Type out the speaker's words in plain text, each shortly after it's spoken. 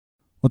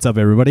What's up,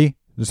 everybody?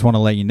 Just want to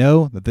let you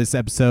know that this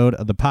episode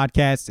of the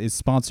podcast is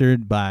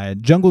sponsored by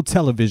Jungle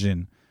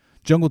Television.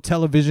 Jungle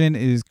Television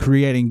is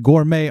creating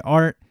gourmet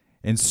art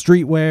and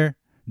streetwear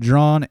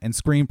drawn and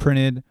screen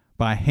printed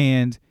by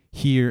hand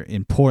here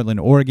in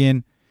Portland,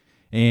 Oregon.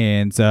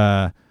 And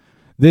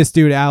this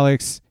dude,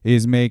 Alex,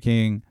 is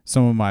making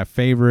some of my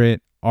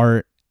favorite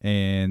art.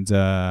 And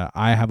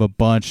I have a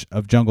bunch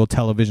of Jungle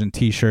Television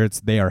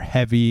t-shirts. They are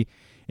heavy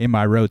in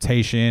my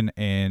rotation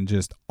and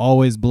just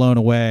always blown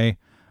away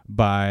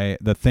by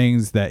the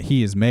things that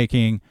he is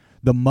making.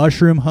 The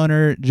Mushroom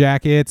Hunter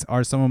jackets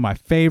are some of my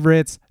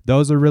favorites.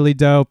 Those are really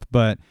dope.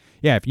 But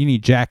yeah, if you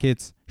need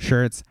jackets,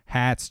 shirts,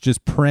 hats,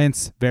 just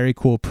prints, very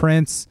cool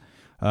prints,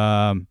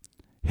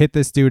 hit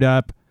this dude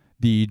up.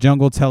 The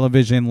Jungle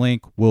Television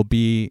link will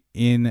be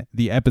in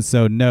the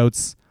episode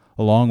notes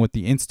along with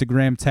the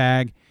Instagram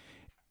tag.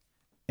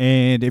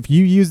 And if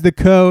you use the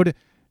code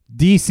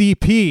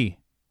DCP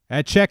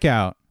at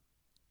checkout,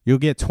 you'll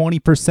get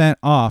 20%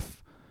 off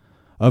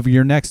of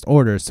your next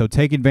order. So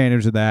take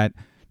advantage of that.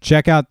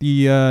 Check out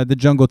the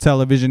Jungle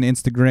Television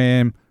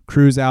Instagram,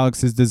 cruise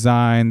Alex's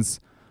designs.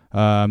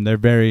 They're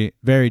very,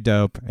 very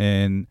dope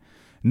and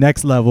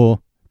next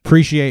level.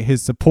 Appreciate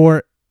his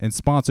support and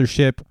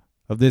sponsorship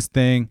of this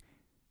thing.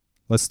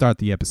 Let's start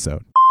the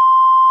episode.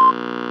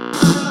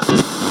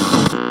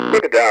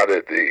 Look down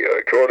at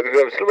the corner of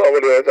the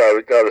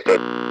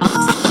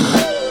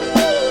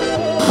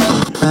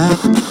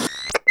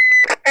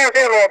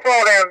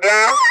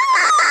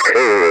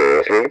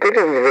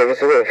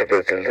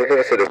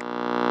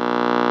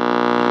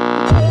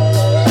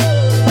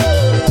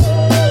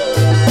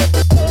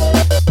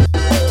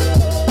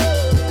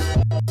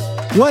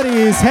What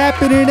is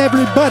happening,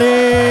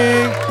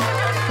 everybody?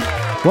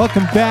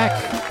 Welcome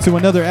back to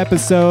another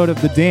episode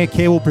of the Dan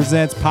Cable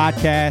Presents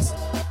podcast.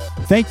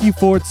 Thank you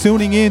for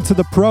tuning in to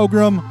the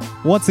program.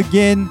 Once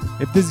again,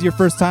 if this is your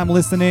first time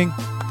listening,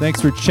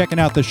 thanks for checking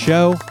out the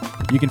show.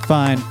 You can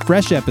find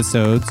fresh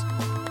episodes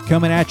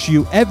coming at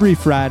you every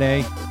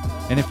Friday.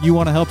 And if you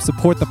want to help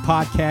support the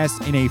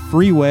podcast in a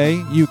free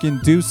way, you can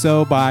do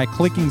so by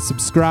clicking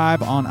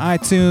subscribe on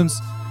iTunes,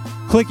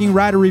 clicking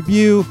write a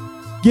review,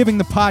 giving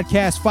the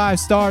podcast 5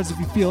 stars if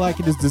you feel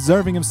like it is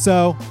deserving of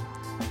so.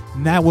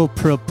 And that will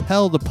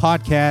propel the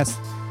podcast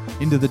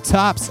into the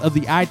tops of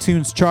the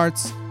iTunes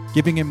charts,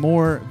 giving it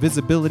more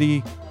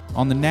visibility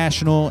on the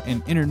national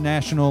and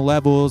international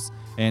levels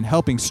and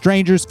helping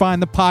strangers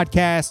find the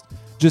podcast.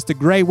 Just a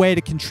great way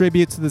to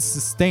contribute to the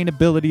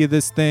sustainability of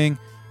this thing.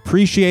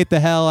 Appreciate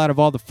the hell out of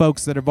all the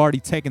folks that have already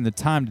taken the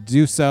time to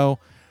do so.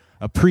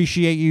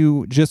 Appreciate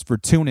you just for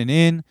tuning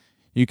in.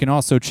 You can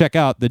also check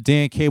out the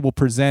Dan Cable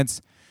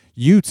Presents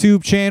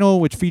YouTube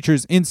channel, which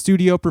features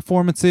in-studio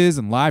performances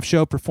and live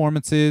show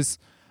performances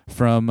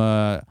from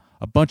a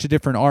bunch of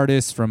different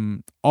artists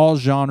from all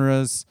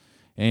genres.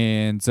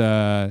 And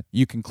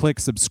you can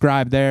click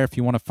subscribe there if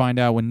you want to find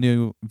out when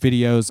new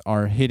videos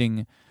are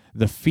hitting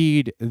the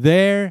feed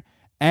there.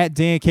 At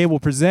Dan Cable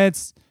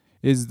Presents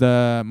is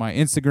my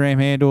Instagram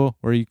handle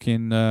where you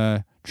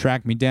can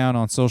track me down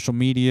on social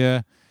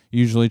media,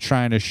 usually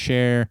trying to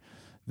share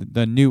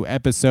the new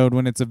episode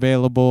when it's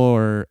available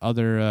or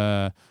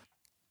other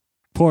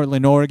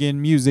Portland,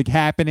 Oregon music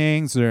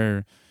happenings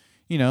or,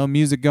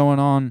 music going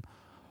on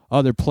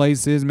other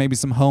places, maybe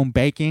some home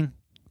baking,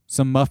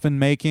 some muffin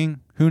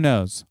making. Who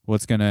knows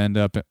what's going to end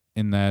up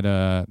in that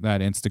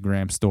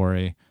Instagram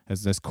story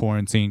as this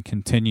quarantine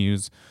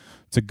continues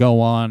to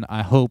go on.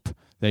 I hope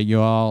that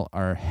you all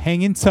are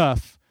hanging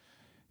tough,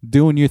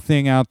 doing your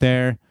thing out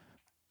there.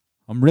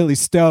 I'm really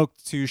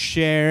stoked to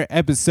share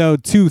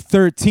episode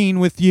 213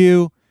 with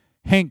you.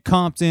 Hank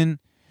Compton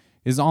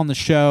is on the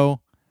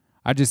show.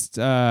 I just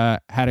had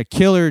a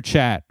killer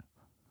chat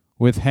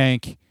with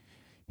Hank.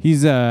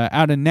 He's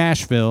out in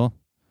Nashville,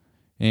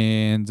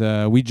 and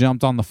we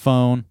jumped on the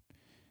phone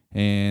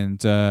and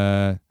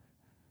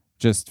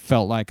just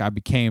felt like I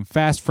became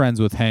fast friends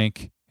with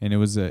Hank, and it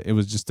was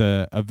just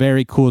a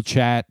very cool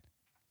chat.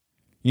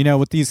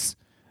 With these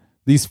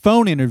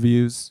phone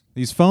interviews,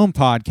 these phone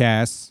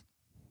podcasts,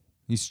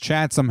 these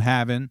chats I'm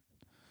having,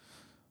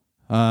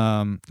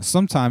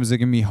 sometimes it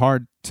can be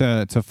hard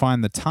to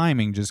find the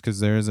timing just because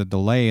there is a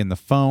delay in the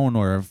phone,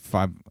 or if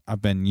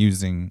I've been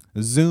using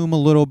Zoom a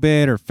little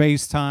bit or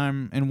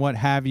FaceTime and what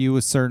have you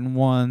with certain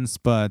ones.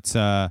 But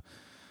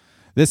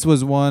this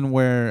was one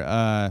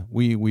where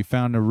we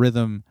found a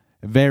rhythm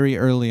very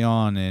early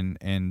on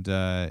and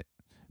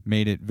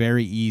made it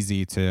very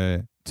easy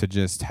to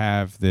just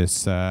have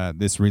this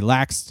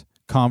relaxed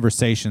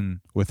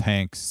conversation with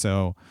Hank.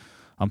 So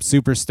I'm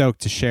super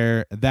stoked to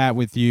share that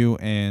with you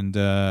and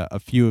a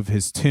few of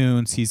his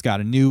tunes. He's got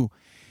a new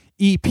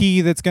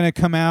EP that's going to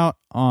come out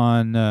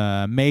on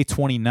May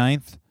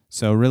 29th.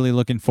 So really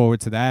looking forward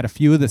to that. A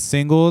few of the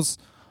singles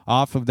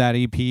off of that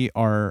EP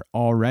are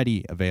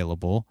already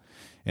available.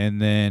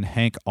 And then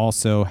Hank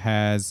also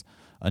has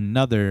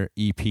another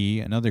EP,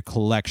 another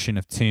collection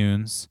of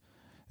tunes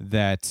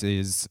that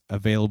is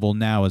available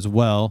now as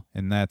well,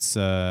 and that's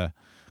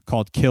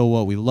called Kill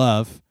What We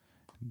Love.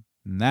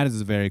 And that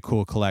is a very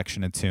cool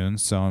collection of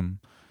tunes, so I'm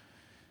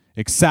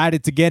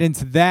excited to get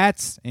into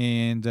that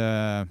and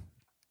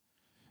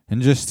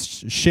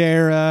just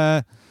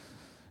share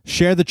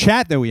the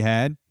chat that we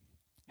had.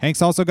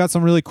 Hank's also got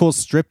some really cool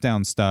strip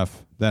down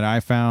stuff that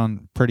I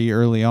found pretty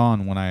early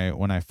on when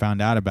I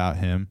found out about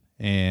him,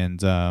 and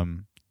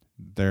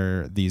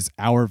they're these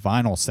hour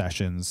vinyl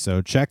sessions.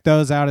 So check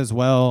those out as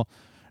well.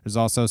 There's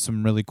also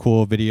some really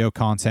cool video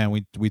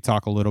content. We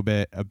talk a little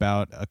bit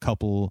about a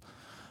couple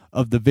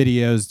of the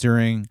videos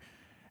during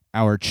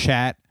our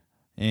chat,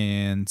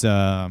 and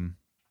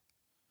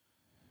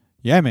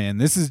yeah, man,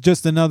 this is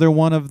just another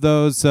one of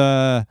those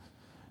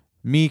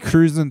me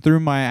cruising through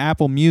my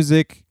Apple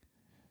Music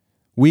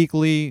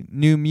weekly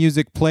new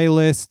music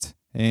playlist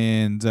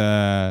and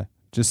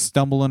just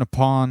stumbling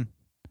upon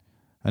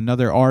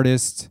another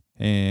artist,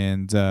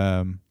 and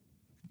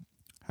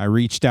I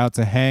reached out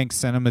to Hank,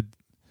 sent him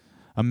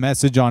a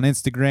message on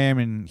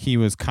Instagram, and he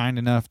was kind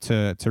enough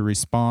to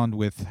respond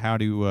with how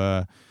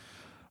to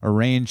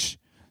arrange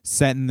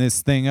setting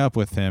this thing up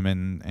with him,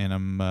 and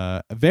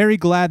I'm very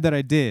glad that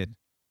I did.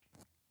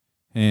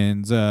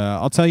 And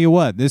I'll tell you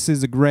what, this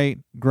is a great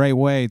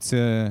way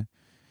to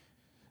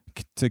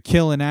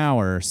kill an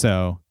hour or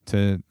so,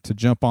 to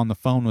jump on the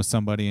phone with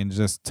somebody and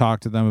just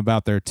talk to them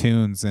about their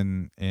tunes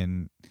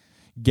and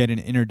get an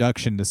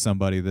introduction to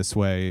somebody this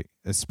way,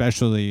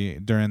 especially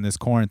during this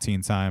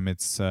quarantine time.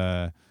 It's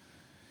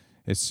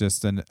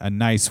just a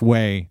nice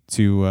way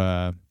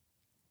to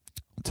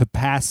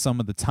pass some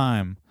of the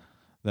time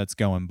that's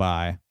going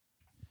by.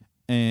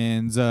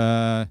 And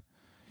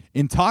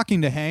in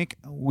talking to Hank,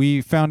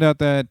 we found out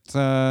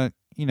that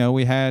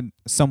we had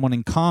someone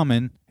in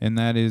common, and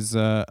that is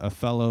a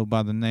fellow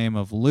by the name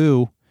of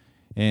Lou,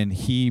 and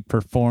he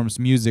performs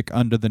music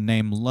under the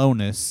name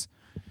Lonus,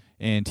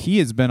 and he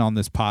has been on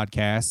this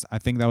podcast. I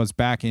think that was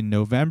back in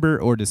November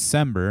or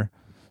December,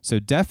 so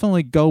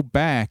definitely go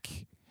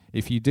back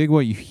if you dig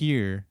what you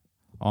hear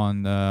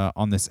on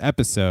this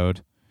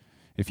episode.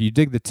 If you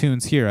dig the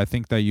tunes here, I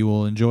think that you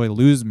will enjoy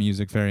Lou's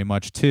music very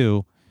much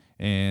too,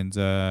 and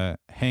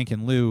Hank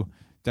and Lou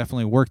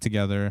definitely work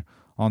together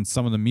on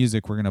some of the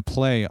music we're going to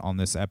play on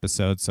this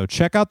episode. So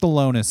check out the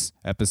Lonus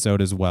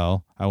episode as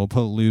well. I will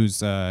put Lou's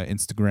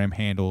Instagram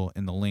handle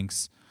in the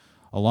links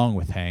along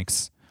with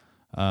Hank's,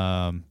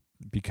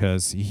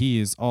 because he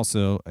is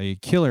also a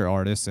killer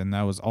artist, and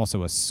that was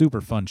also a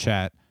super fun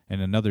chat,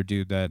 and another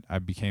dude that I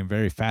became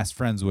very fast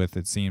friends with,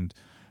 it seemed,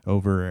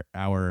 over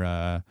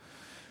our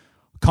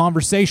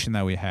conversation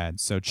that we had.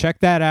 So check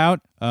that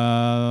out,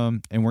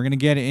 and we're going to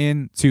get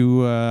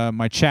into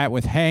my chat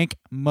with Hank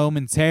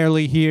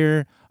momentarily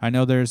here. I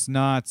know there's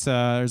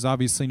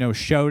obviously no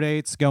show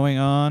dates going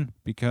on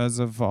because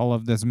of all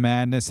of this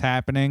madness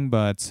happening,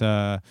 but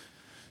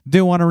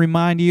do want to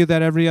remind you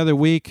that every other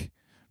week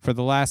for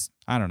the last,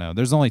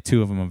 there's only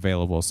 2 of them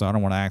available, so I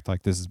don't want to act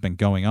like this has been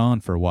going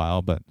on for a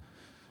while, but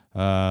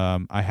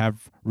I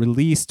have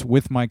released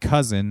with my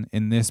cousin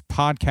in this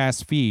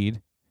podcast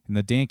feed, in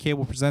the Dan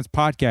Cable Presents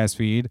podcast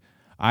feed,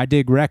 I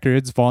Dig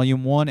Records,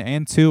 Volume 1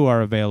 and 2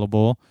 are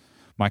available.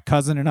 My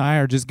cousin and I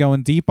are just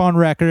going deep on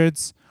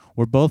records.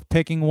 We're both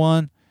picking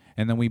one,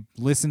 and then we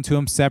listen to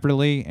them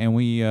separately, and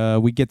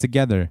we get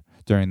together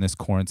during this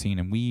quarantine,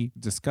 and we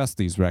discuss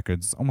these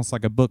records almost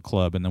like a book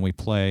club, and then we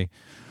play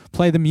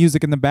the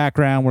music in the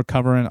background. We're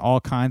covering all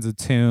kinds of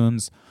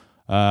tunes.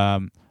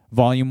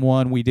 Volume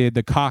 1, we did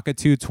the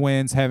Cockatoo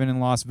Twins, Heaven in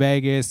Las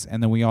Vegas,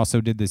 and then we also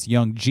did this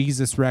Young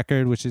Jesus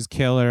record, which is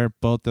killer.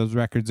 Both those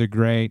records are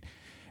great.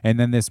 And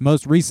then this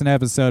most recent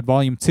episode,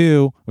 Volume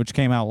 2, which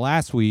came out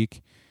last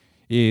week,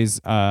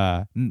 is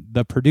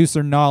the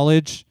producer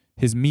Knowledge,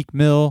 his Meek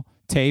Mill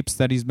tapes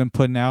that he's been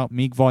putting out,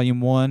 Meek Volume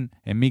 1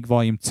 and Meek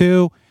Volume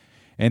 2.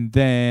 And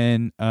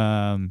then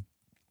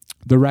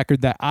the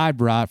record that I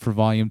brought for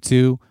Volume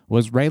 2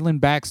 was Raylan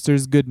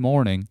Baxter's Good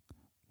Morning,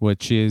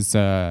 which is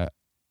an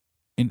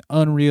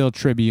unreal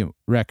tribute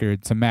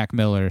record to Mac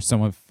Miller,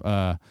 some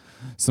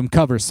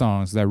cover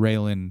songs that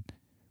Raylan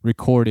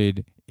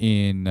recorded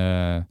in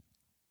a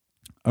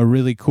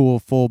really cool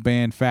full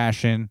band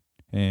fashion.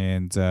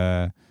 And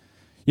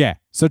yeah,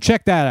 so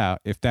check that out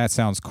if that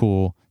sounds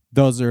cool.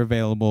 Those are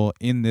available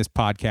in this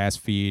podcast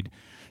feed.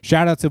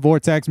 Shout out to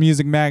Vortex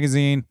Music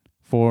Magazine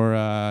for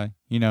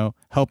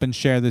helping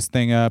share this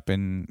thing up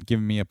and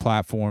giving me a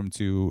platform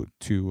to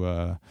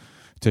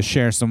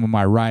share some of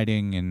my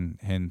writing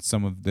and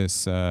some of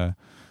this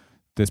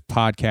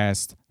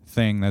podcast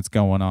thing that's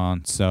going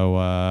on.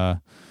 So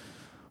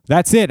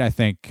that's it, I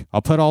think.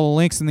 I'll put all the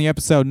links in the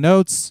episode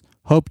notes.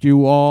 Hope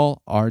you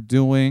all are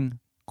doing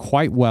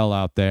quite well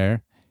out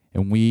there,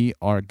 and we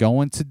are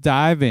going to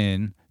dive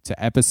in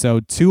to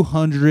episode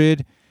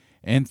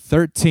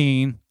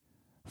 213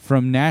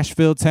 from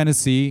Nashville,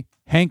 Tennessee.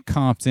 Hank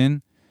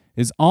Compton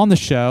is on the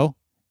show,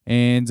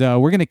 and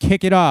we're going to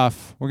kick it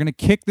off. We're going to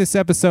kick this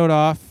episode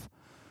off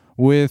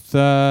with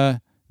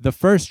the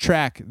first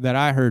track that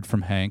I heard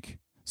from Hank,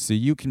 so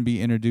you can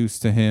be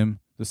introduced to him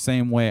the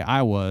same way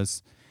I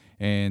was.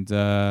 And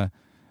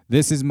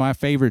this is my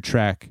favorite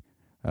track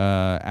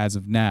as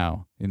of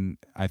now, and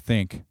I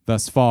think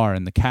thus far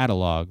in the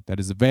catalog that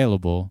is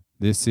available.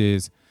 This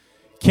is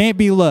Can't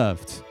Be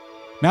Loved.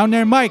 Mountain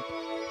Air Mike,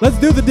 let's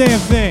do the damn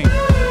thing.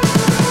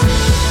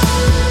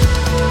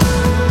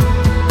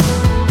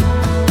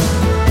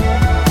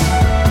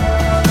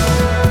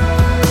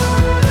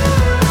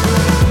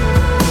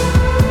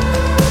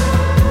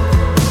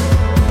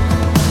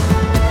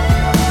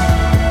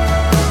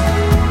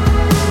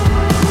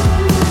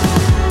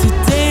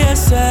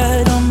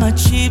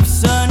 Cheap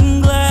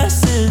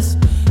sunglasses,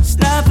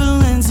 snapping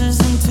lenses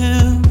in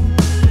two.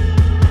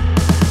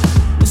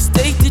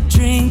 Mistake to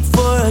drink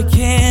for a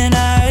can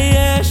I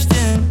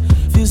Ashton.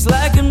 Feels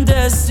like I'm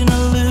destined to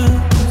lose.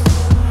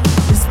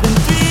 It's been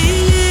 3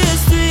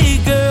 years, 3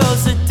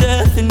 girls, a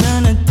death and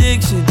an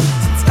addiction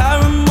since I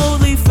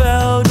remotely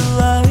felt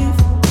alive.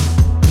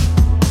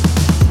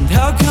 And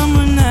how come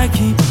when I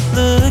keep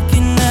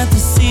looking at the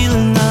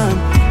ceiling, I'm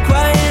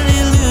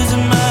quietly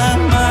losing my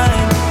mind?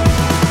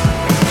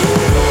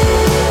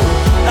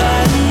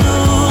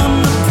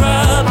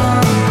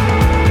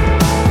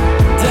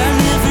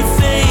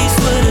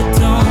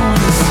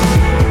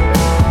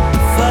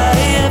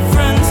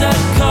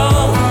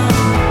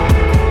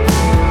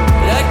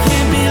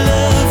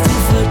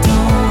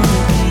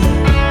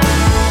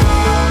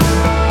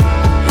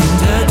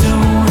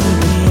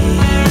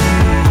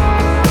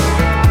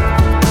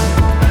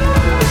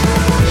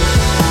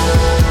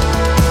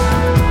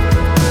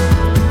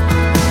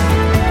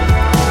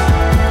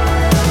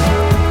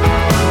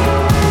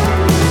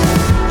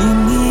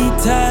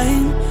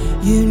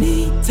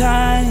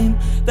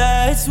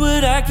 That's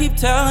what I keep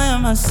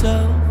telling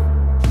myself.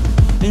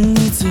 And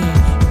it's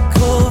a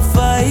cold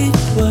fight.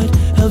 What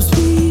helps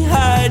me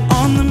hide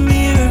on the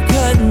mirror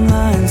cutting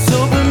line?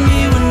 Sober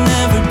me would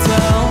never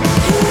tell.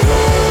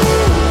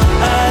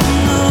 I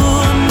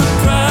know I'm the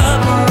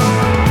problem.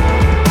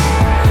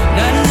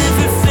 And I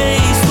never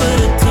face what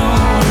I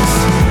don't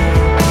see.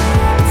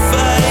 If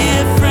I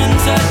had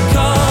friends I'd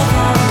call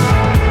them.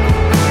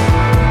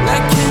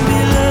 That can be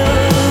love.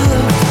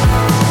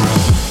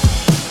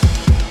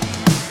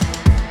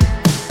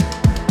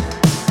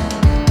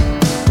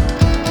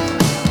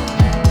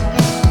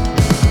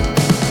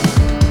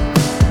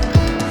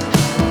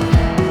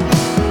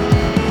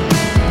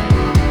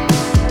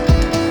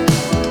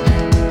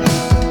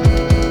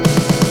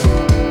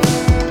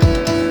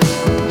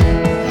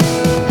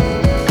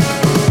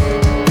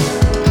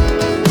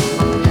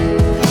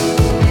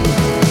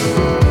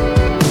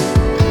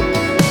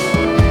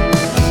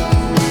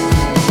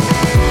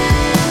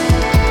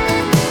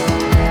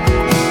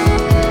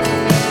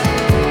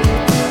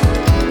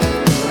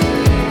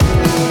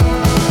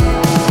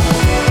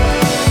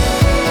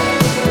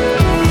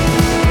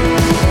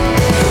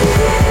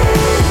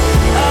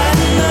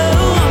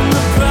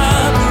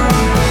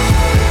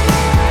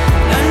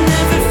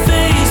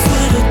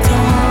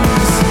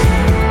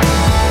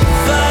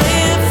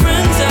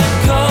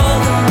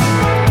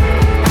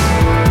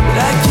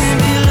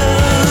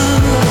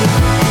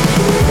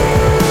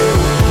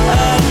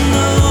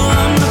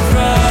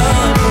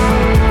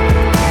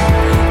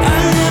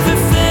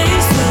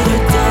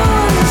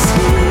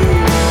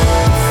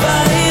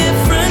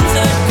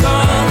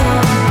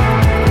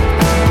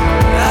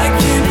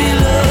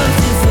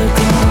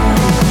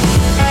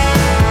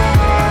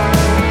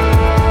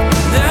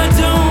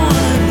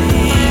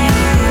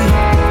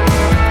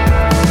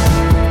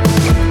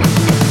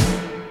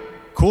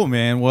 Cool,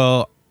 man.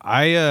 Well,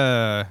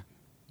 I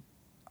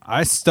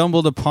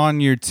stumbled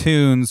upon your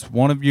tunes.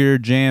 One of your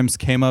jams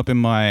came up in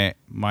my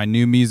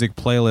new music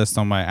playlist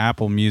on my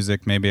Apple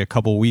Music maybe a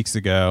couple weeks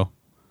ago.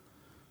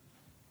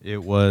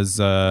 It was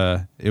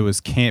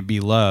Can't Be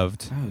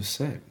Loved. Oh,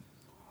 sick.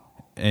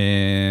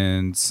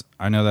 And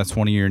I know that's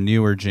one of your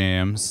newer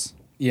jams.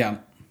 Yeah.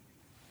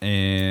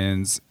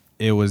 And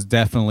it was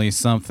definitely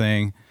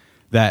something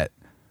that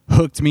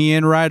hooked me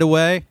in right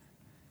away.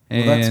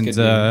 Well, that's And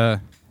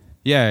good,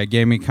 yeah, it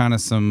gave me kind of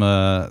some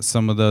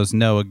of those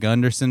Noah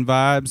Gunderson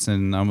vibes,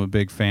 and I'm a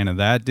big fan of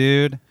that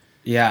dude.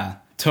 Yeah,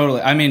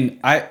 totally. I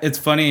mean, it's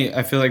funny.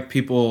 I feel like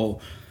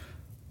people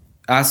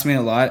ask me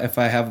a lot if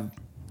I have,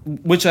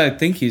 which I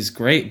think he's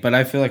great, but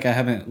I feel like I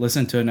haven't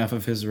listened to enough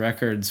of his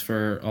records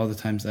for all the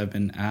times I've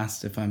been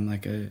asked if I'm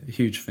like a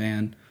huge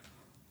fan.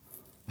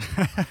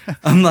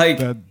 I'm like,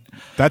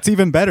 that's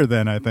even better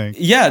then, I think.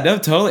 Yeah, no,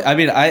 totally. I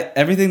mean,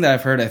 everything that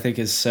I've heard I think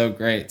is so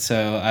great,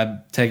 so I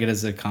take it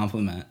as a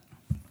compliment.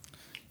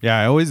 Yeah,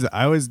 I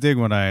always dig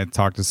when I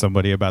talk to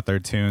somebody about their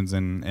tunes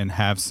and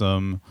have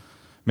some,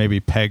 maybe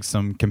peg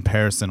some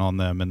comparison on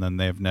them, and then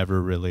they've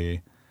never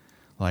really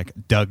like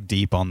dug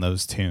deep on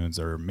those tunes,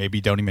 or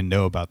maybe don't even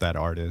know about that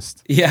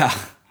artist. Yeah,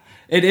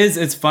 it is.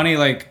 It's funny,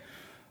 like,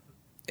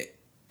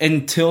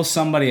 until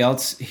somebody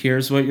else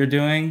hears what you're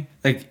doing,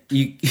 like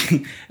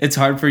it's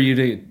hard for you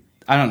to,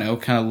 I don't know,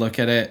 kind of look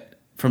at it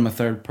from a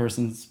third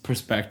person's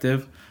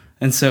perspective.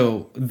 And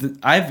so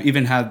I've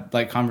even had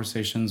like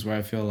conversations where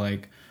I feel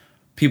like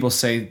people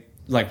say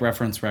like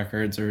reference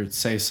records or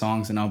say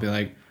songs, and I'll be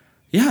like,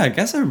 yeah, I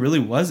guess I really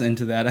was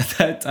into that at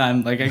that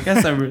time. Like, I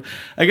guess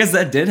I guess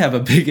that did have a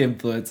big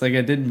influence. Like,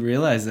 I didn't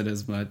realize it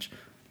as much.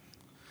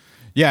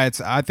 Yeah,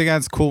 I think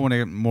that's cool when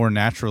it more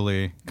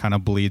naturally kind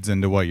of bleeds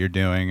into what you're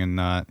doing and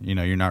not,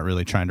 you're not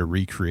really trying to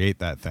recreate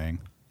that thing.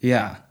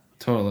 Yeah,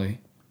 totally.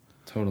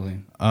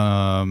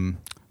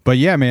 But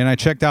yeah, man, I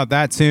checked out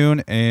that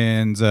tune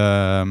and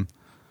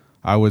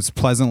I was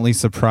pleasantly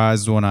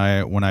surprised when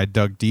I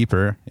dug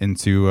deeper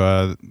into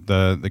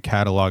the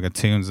catalog of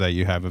tunes that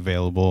you have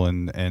available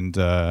and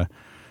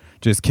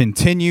just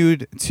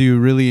continued to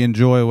really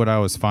enjoy what I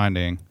was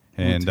finding.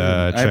 And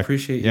I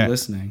appreciate you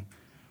listening.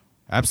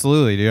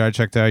 Absolutely, dude. I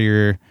checked out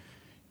your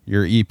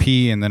EP,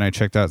 and then I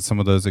checked out some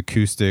of those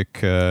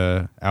acoustic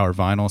Our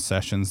Vinyl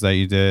sessions that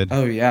you did.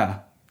 Oh yeah.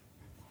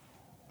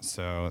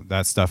 So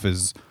that stuff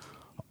is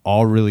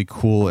all really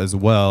cool as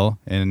well.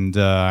 And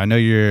I know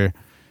you're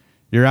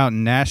out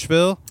in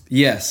Nashville.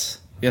 Yes,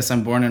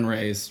 I'm born and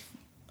raised.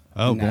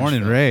 Oh, born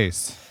and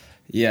raised.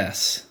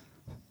 Yes.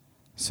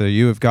 So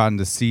you have gotten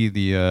to see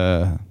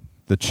the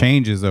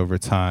changes over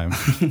time.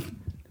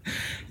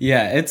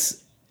 Yeah,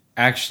 it's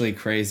actually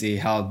crazy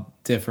how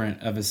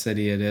different of a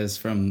city it is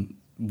from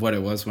what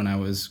it was when I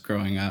was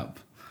growing up.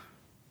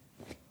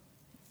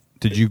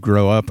 Did you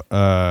grow up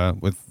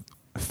with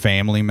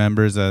family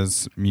members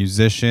as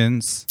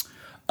musicians?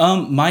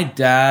 My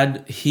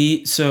dad,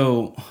 he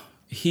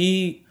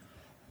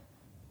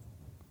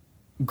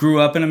grew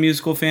up in a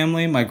musical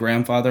family. My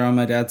grandfather on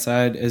my dad's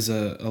side is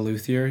a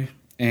luthier,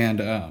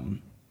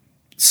 and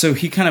so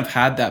he kind of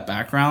had that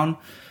background.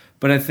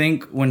 But I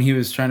think when he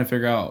was trying to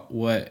figure out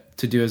what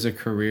to do as a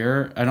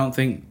career, I don't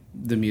think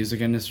the music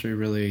industry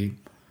really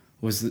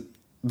was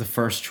the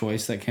first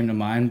choice that came to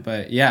mind.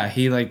 But yeah,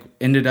 he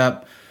ended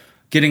up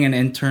getting an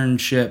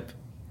internship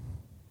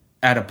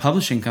at a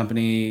publishing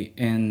company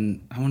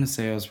in, I want to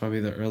say it was probably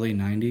the early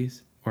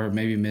 90s or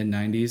maybe mid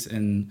 90s.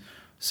 And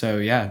so,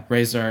 yeah,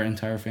 raised our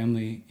entire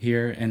family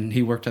here. And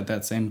he worked at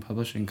that same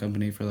publishing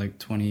company for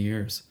 20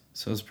 years.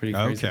 So it was pretty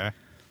crazy. Okay.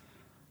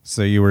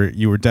 So you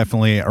were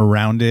definitely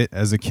around it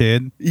as a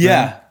kid?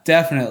 Yeah,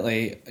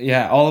 definitely.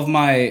 Yeah, all of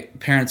my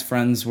parents'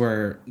 friends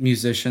were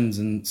musicians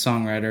and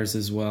songwriters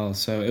as well.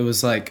 So it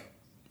was I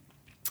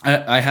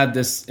had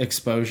this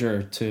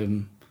exposure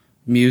to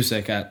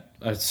music at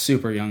a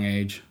super young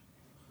age.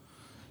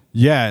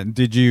 Yeah.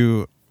 Did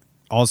you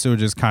also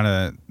just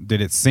did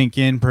it sink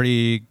in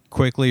pretty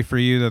quickly for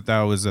you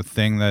that was a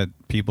thing that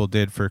people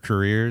did for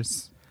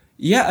careers?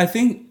 Yeah, I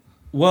think,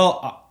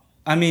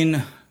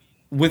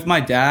 with my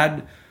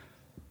dad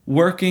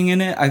working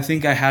in it, I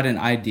think I had an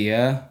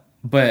idea,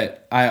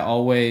 but I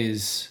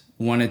always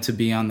wanted to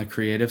be on the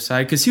creative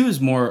side because he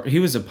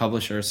was a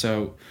publisher.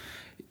 So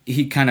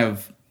he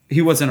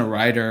wasn't a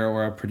writer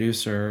or a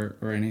producer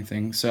or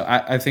anything. So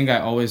I think I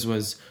always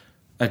was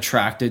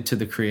attracted to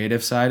the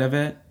creative side of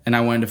it. And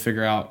I wanted to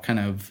figure out kind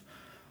of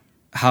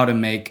how to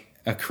make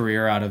a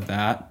career out of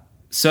that.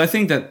 So I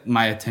think that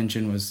my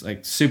attention was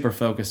super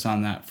focused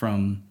on that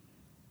from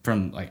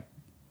I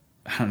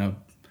don't know,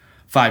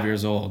 5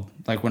 years old,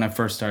 when I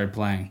first started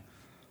playing.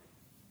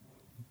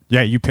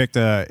 Yeah, you picked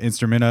an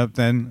instrument up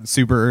then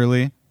super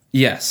early?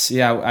 Yes.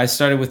 Yeah, I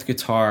started with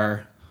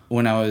guitar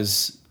when I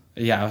was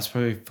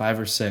probably 5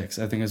 or 6.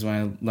 I think is when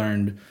I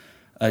learned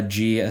a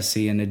G, a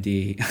C, and a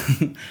D.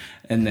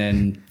 And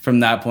then from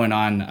that point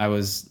on, I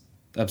was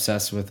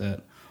obsessed with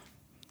it.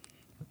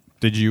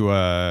 Did you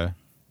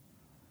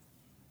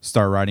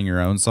start writing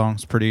your own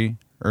songs pretty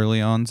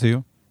early on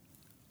too?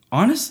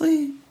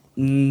 Honestly,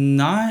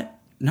 not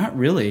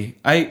really.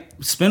 I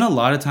spent a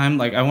lot of time,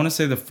 I want to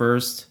say the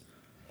first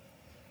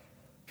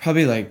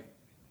probably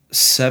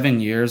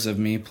 7 years of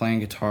me playing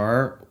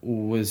guitar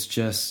was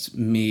just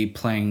me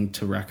playing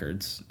to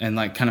records and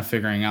kind of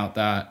figuring out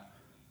that,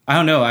 I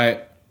don't know,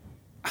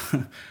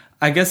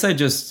 I guess I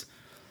just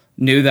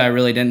knew that I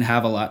really didn't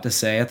have a lot to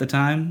say at the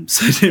time,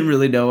 so I didn't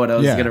really know what I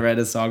was going to write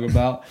a song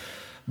about.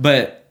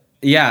 But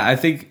yeah, I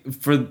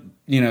think for,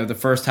 the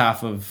first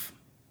half of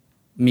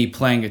me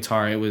playing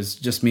guitar, it was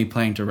just me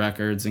playing to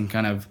records and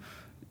kind of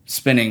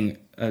spending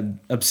an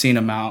obscene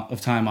amount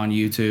of time on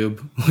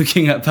YouTube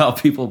looking up how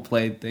people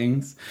played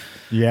things.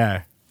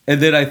 Yeah.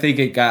 And then I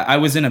think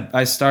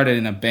I started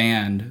in a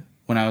band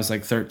when I was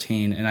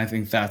 13, and I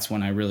think that's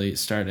when I really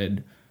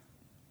started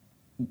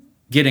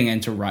getting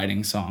into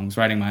writing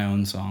my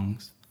own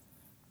songs.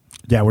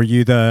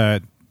 Yeah,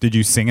 did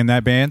you sing in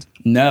that band?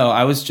 No,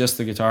 I was just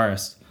the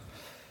guitarist.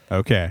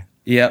 Okay.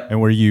 Yep. And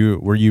were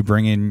you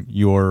bringing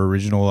your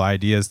original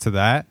ideas to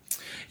that?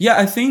 Yeah,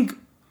 I think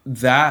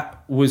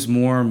that was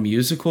more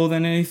musical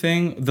than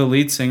anything. The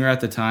lead singer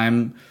at the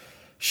time,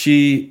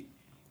 she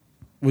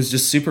was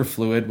just super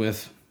fluid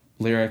with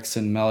lyrics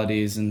and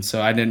melodies, and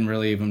so I didn't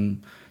really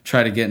even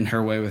try to get in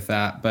her way with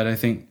that. But I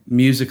think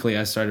musically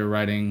I started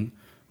writing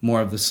more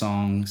of the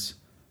songs,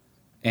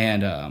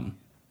 and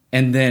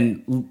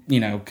then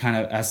kind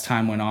of as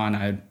time went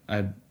on,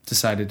 I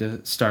decided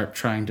to start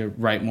trying to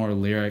write more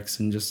lyrics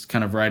and just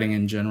kind of writing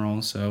in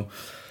general. So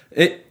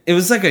it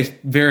was a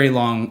very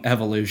long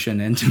evolution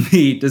into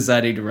me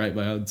deciding to write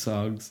my own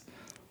songs.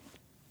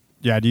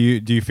 Yeah. Do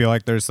you feel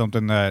like there's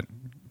something that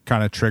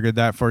kind of triggered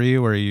that for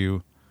you where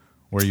you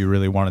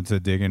really wanted to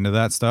dig into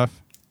that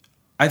stuff?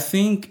 I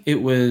think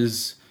it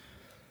was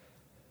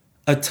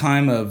a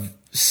time of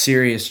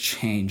serious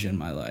change in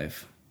my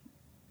life.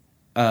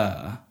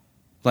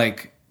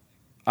 Like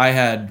I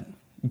had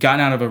gotten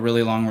out of a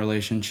really long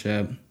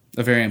relationship,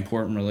 a very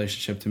important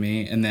relationship to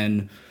me, and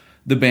then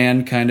the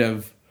band kind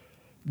of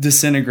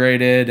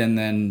disintegrated, and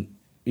then,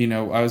 you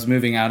know, I was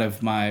moving out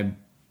of my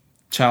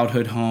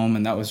childhood home,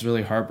 and that was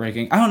really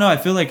heartbreaking. I don't know, I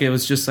feel like it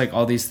was just like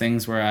all these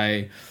things where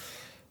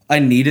I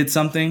needed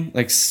something,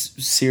 like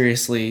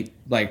seriously,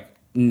 like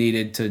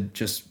needed to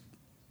just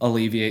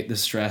alleviate the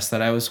stress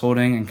that I was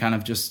holding and kind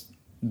of just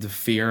the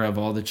fear of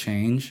all the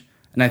change.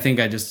 And I think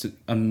I just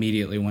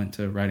immediately went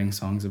to writing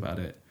songs about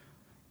it.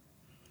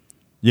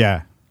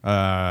 Yeah.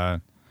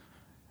 Have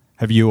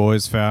you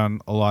always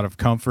found a lot of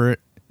comfort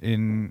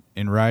in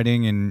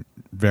writing and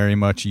very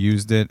much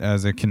used it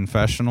as a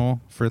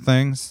confessional for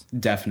things?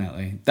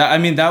 Definitely.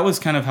 That was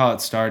kind of how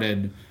it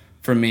started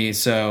for me.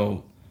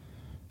 So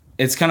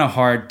it's kind of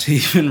hard to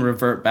even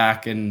revert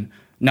back and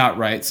not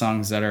write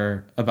songs that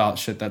are about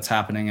shit that's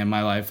happening in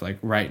my life, like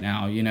right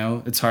now, you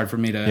know? It's hard for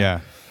me to... Yeah.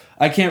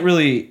 I can't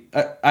really...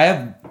 I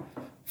have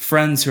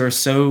friends who are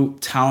so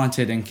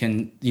talented and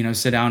can, you know,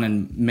 sit down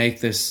and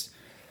make this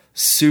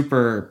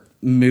super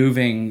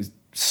moving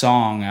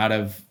song out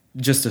of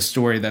just a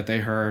story that they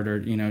heard, or,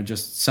 you know,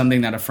 just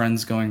something that a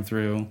friend's going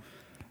through.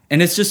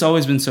 And it's just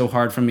always been so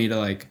hard for me to,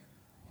 like,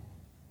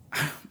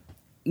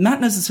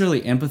 not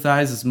necessarily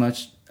empathize as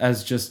much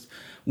as just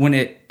when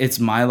it's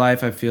my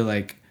life, I feel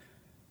like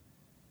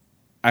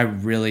I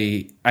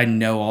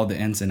know all the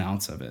ins and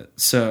outs of it.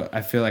 So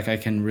I feel like I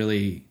can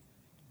really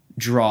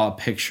draw a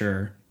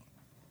picture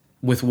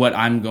with what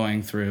I'm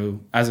going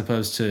through, as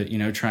opposed to, you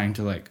know, trying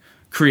to like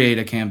create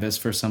a canvas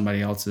for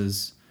somebody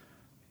else's,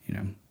 you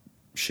know,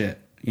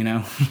 shit, you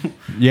know?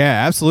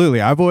 Yeah,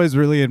 absolutely. I've always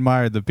really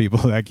admired the people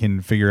that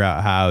can figure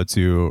out how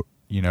to,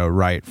 you know,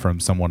 write from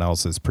someone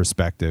else's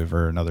perspective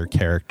or another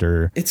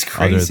character. It's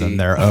crazy. Other than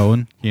their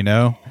own, you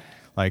know?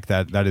 Like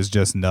that is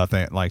just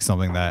nothing, like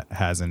something that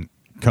hasn't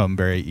come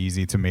very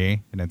easy to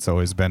me, and it's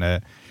always been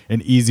an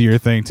easier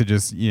thing to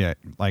just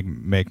like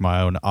make my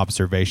own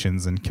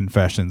observations and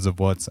confessions of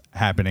what's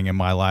happening in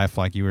my life,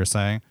 like you were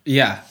saying.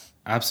 Yeah,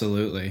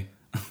 absolutely.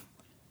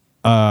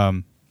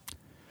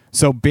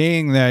 So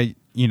being that,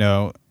 you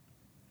know,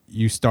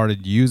 you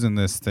started using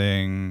this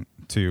thing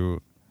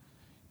to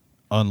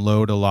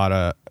unload a lot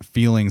of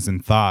feelings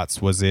and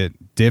thoughts, was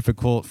it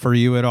difficult for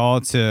you at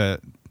all to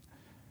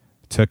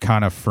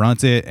kind of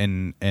front it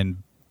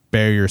and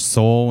bare your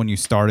soul when you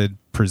started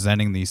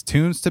presenting these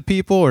tunes to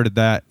people, or did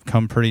that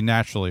come pretty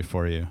naturally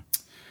for you?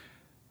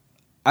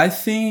 I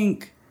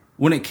think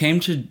when it came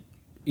to,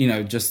 you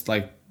know, just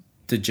like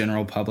the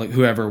general public,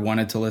 whoever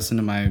wanted to listen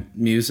to my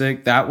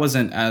music, that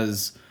wasn't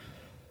as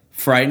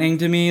frightening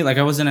to me. Like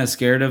I wasn't as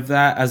scared of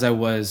that as I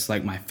was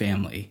like my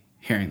family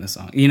hearing the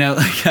song, you know,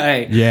 like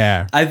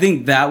I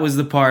think that was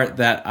the part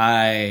that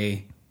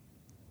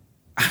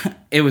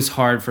it was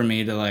hard for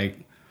me to like,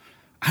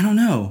 I don't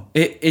know.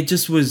 It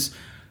just was,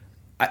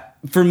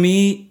 for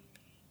me,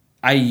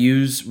 I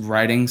use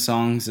writing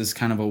songs as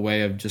kind of a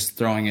way of just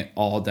throwing it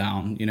all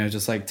down, you know,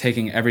 just like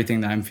taking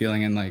everything that I'm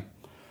feeling and like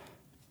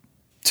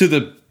to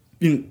the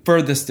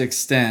furthest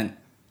extent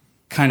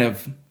kind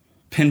of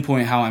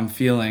pinpoint how I'm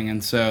feeling.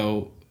 And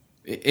so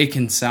it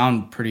can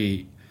sound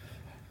pretty,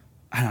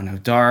 I don't know,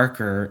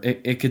 dark, or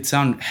it could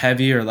sound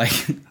heavy, or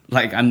like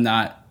I'm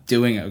not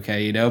doing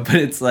okay, you know, but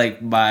it's like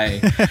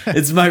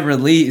it's my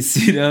release,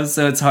 you know,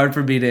 so it's hard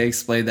for me to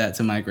explain that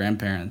to my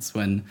grandparents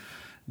when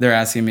they're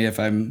asking me if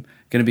I'm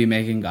going to be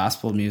making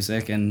gospel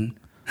music, and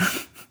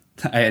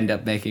I end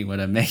up making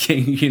what I'm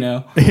making, you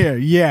know?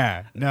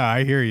 Yeah. No,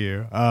 I hear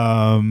you.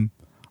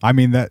 I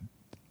mean, that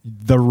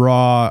the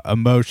raw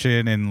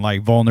emotion and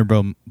like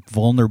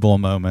vulnerable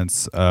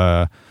moments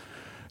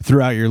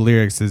throughout your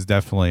lyrics is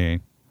definitely,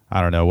 I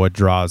don't know, what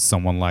draws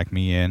someone like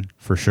me in,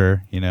 for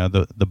sure. You know,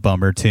 the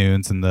bummer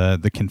tunes and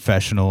the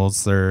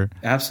confessionals are,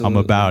 absolutely,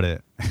 I'm about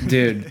it.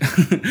 Dude,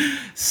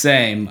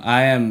 same.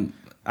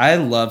 I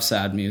love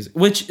sad music,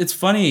 which it's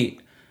funny.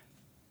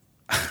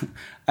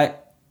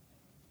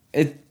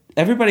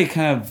 Everybody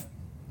kind of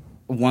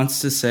wants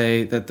to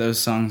say that those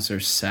songs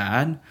are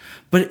sad,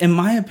 but in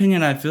my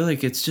opinion, I feel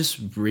like it's just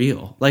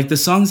real. Like the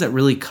songs that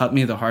really cut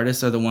me the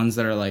hardest are the ones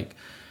that are like,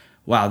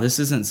 wow, this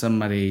isn't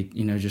somebody,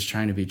 you know, just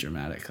trying to be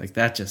dramatic. Like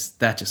that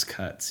just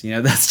cuts, you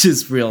know, that's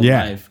just real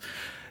life.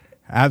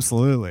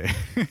 Absolutely.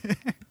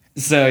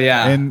 So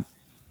yeah. And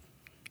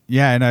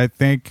I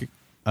think,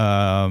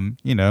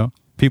 you know,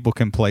 people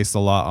can place a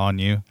lot on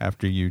you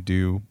after you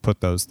do put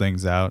those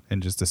things out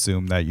and just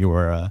assume that you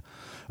are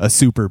a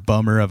super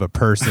bummer of a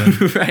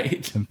person.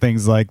 Right. And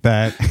things like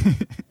that.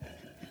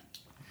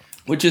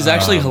 Which is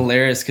actually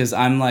hilarious because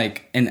I'm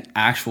like an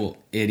actual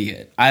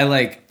idiot. I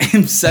like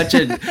am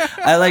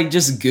I like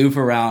just goof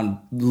around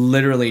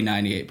literally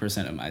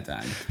 98% of my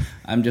time.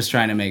 I'm just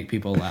trying to make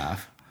people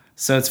laugh.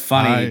 So it's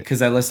funny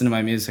because I listen to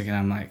my music and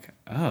I'm like,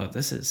 oh,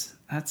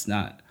 that's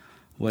not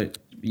what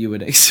you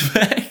would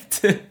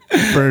expect.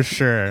 For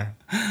sure.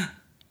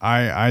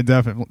 I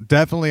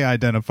definitely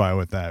identify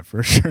with that,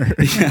 for sure.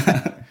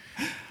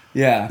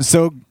 Yeah.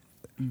 So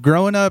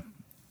growing up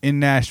in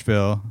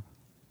Nashville,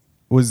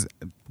 was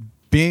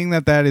being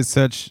that is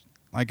such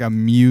like a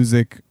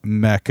music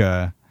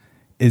mecca,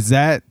 is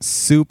that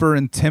super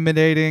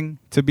intimidating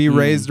to be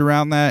raised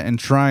around that and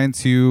trying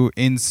to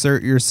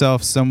insert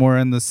yourself somewhere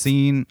in the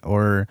scene?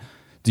 Or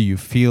do you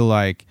feel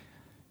like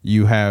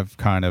you have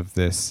kind of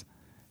this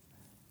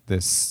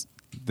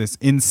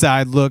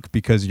inside look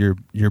because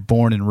you're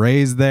born and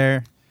raised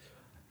there?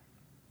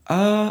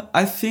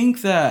 I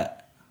think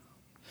that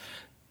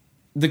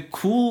the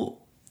cool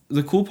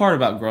part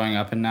about growing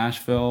up in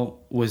Nashville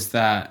was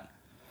that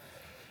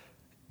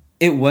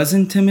it was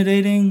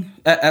intimidating,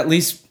 at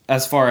least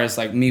as far as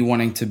like me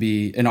wanting to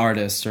be an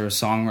artist or a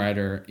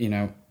songwriter. You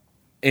know,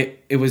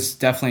 it was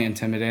definitely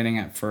intimidating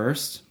at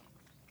first,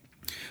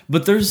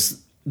 but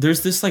there's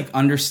this like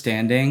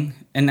understanding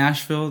in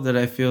Nashville that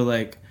I feel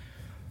like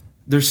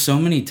there's so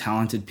many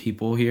talented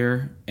people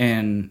here,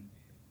 and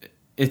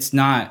it's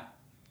not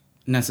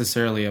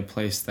necessarily a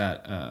place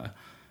that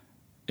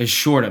is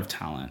short of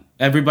talent.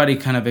 Everybody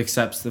kind of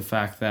accepts the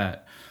fact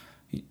that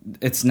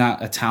it's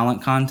not a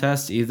talent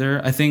contest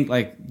either. I think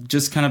like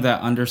just kind of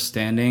that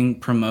understanding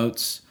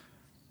promotes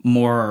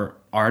more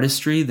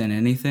artistry than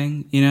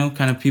anything, you know,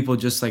 kind of people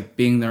just like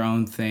being their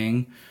own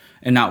thing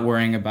and not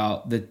worrying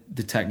about the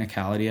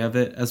technicality of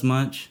it as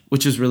much,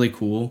 which is really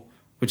cool,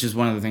 which is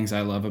one of the things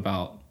I love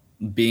about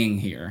being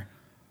here.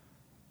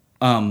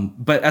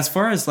 But as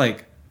far as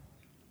like,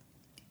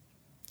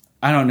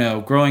 I don't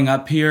know, growing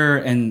up here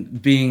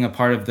and being a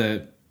part of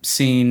the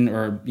scene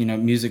or, you know,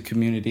 music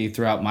community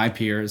throughout my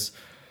peers,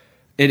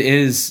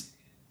 it's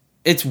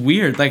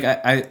weird. Like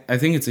I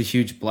think it's a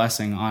huge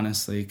blessing,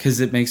 honestly, because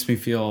it makes me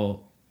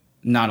feel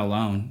not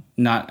alone,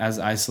 not as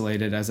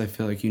isolated as I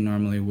feel like you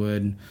normally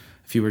would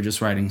if you were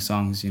just writing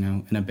songs, you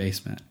know, in a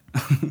basement.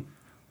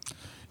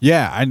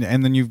 Yeah,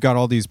 and then you've got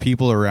all these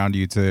people around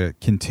you to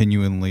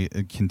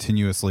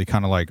continuously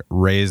kind of like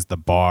raise the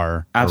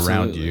bar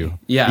around you.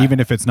 Yeah. Even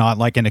if it's not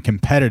like in a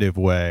competitive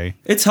way.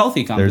 It's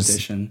healthy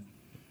competition.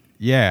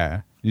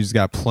 Yeah. You just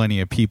got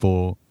plenty of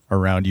people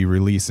around you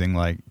releasing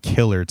like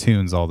killer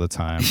tunes all the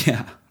time.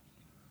 Yeah.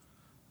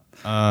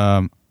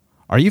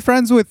 Are you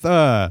friends with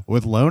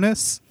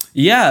Lonus?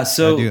 Yeah,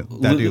 so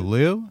that dude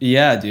Lou?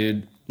 Yeah,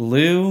 dude.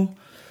 Lou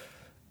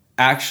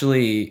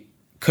actually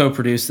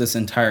co-produced this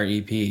entire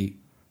EP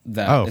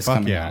that is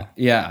coming out.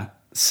 Yeah.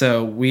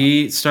 So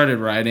we started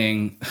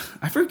writing,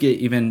 I forget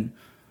even,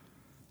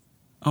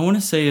 I want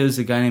to say it was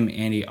a guy named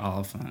Andy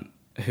Oliphant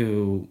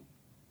who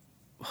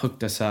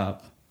hooked us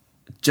up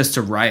just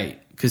to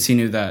write because he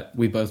knew that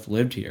we both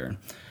lived here.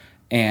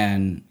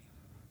 And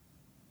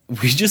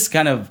we just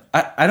kind of,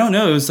 I don't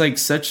know, it was like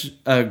such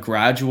a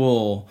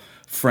gradual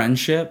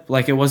friendship.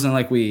 Like it wasn't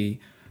like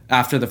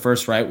after the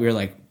first write, we were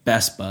like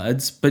best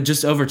buds, but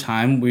just over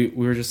time we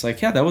were just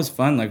like, yeah, that was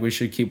fun, like we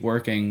should keep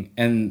working.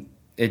 And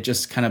it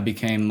just kind of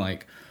became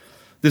like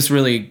this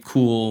really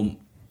cool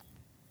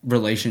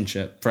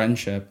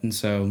friendship. And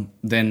so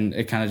then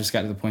it kind of just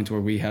got to the point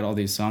where we had all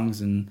these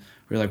songs and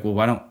we were like, well,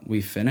 why don't we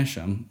finish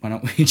them? Why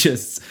don't we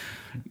just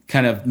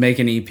kind of make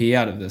an EP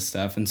out of this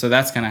stuff? And so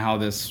that's kind of how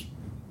this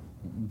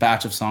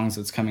batch of songs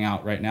that's coming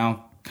out right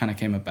now kind of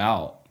came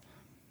about.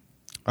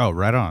 Oh,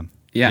 right on.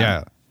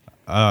 Yeah.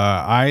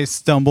 I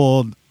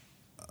stumbled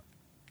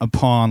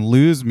upon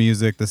Lou's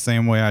music the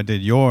same way I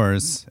did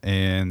yours,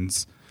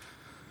 and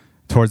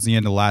towards the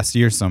end of last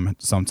year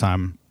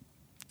sometime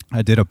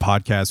I did a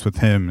podcast with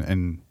him,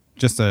 and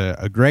just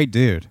a great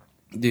dude.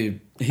 Dude,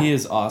 he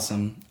is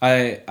awesome.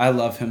 I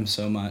love him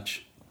so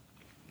much.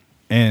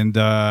 And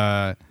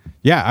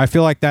yeah, I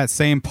feel like that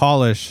same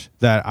polish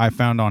that I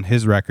found on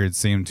his record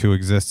seemed to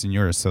exist in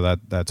yours, so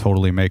that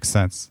totally makes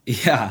sense.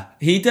 Yeah,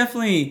 he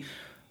definitely,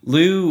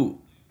 Lou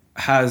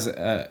has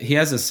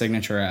a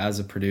signature as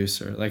a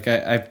producer. Like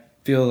I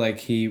feel like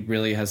he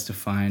really has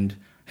defined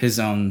his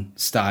own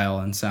style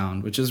and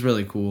sound, which is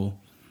really cool.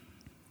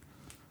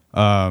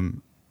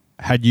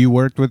 Had you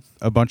worked with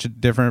a bunch of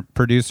different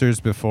producers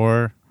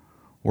before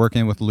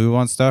working with Lou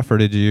on stuff, or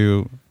did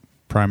you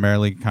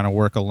primarily kind of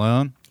work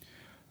alone?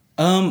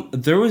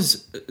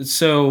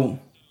 So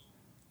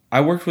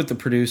I worked with the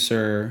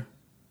producer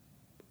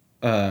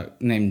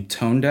named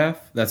Tone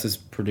Deaf. That's his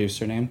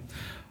producer name.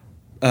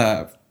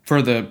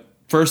 For the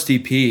first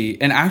EP,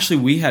 and actually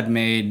we had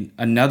made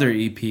another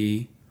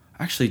EP,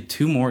 actually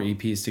 2 more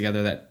EPs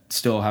together that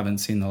still haven't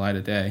seen the light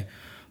of day.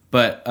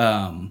 But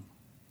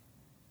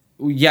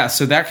yeah,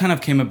 so that kind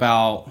of came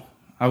about.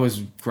 I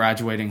was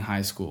graduating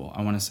high school,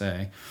 I want to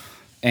say,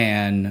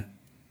 and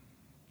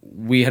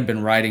we had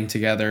been writing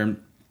together,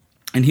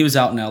 and he was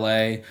out in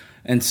LA.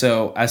 And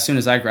so as soon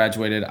as I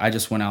graduated, I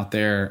just went out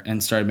there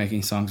and started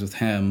making songs with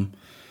him.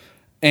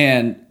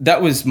 And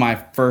that was my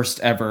first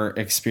ever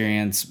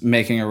experience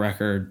making a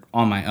record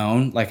on my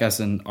own, like as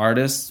an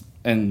artist.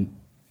 And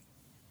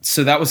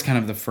so that was kind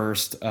of the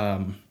first,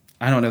 that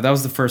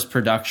was the first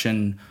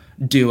production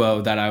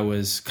duo that I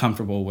was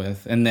comfortable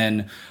with. And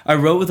then I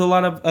wrote with a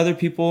lot of other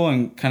people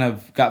and kind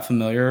of got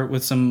familiar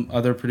with some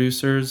other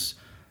producers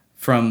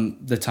from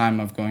the time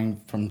of going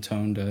from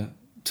Tone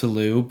to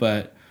Lou.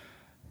 But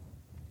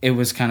it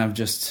was kind of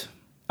just,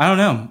 I don't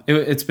know.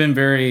 It's been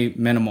very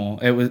minimal.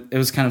 It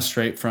was kind of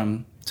straight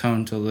from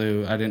tone to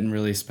Lou. I didn't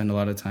really spend a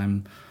lot of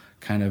time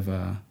kind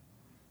of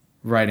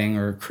writing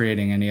or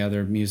creating any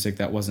other music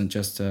that wasn't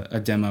just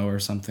a demo or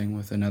something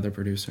with another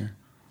producer.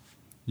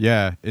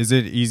 Yeah. Is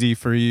it easy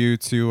for you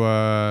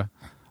to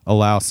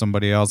allow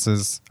somebody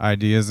else's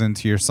ideas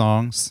into your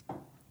songs?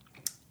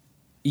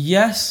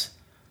 Yes.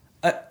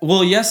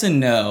 Well, yes and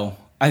no.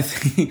 I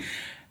think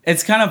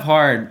it's kind of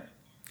hard.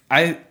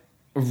 I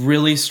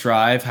really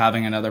strive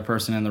having another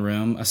person in the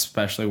room,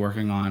 especially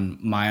working on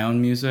my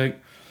own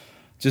music,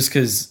 just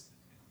because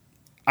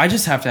I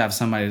just have to have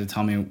somebody to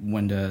tell me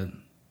when to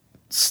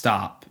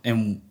stop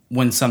and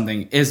when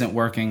something isn't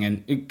working.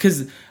 And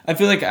because I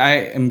feel like I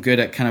am good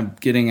at kind of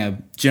getting a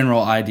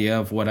general idea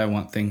of what I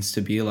want things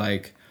to be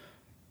like,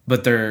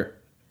 but they're,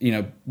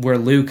 where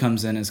Lou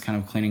comes in is kind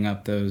of cleaning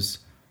up those,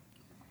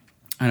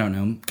 I don't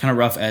know, kind of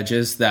rough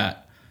edges that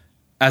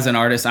as an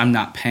artist, I'm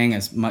not paying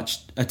as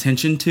much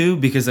attention to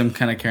because I'm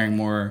kind of caring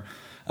more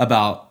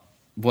about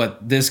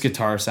what this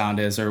guitar sound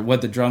is or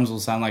what the drums will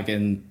sound like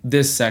in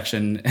this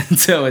section. And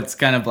so it's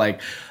kind of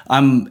like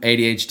I'm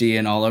ADHD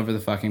and all over the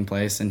fucking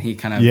place. And he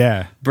kind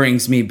of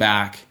brings me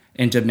back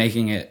into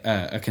making it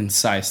a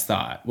concise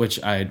thought, which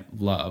I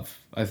love.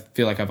 I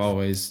feel like I've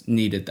always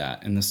needed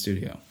that in the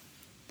studio.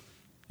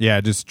 Yeah,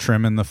 just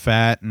trimming the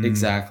fat. And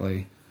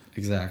Exactly.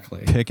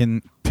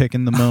 Picking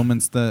the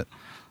moments that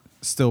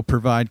still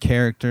provide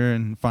character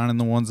and finding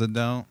the ones that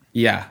don't.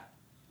 Yeah,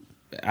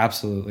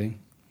 absolutely.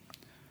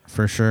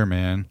 For sure,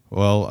 man.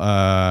 Well,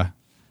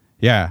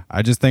 yeah,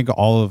 I just think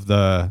all of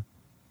the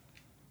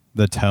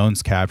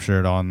tones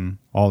captured on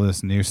all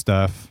this new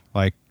stuff.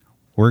 Like,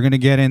 we're going to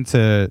get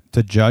into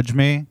Judge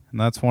Me,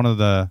 and that's one of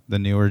the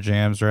newer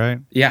jams, right?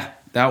 Yeah,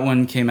 that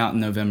one came out in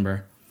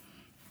November.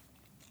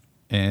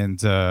 And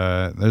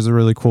there's a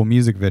really cool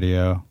music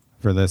video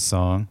for this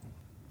song.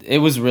 It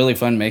was really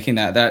fun making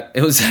that.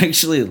 It was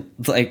actually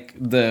like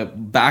the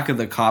back of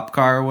the cop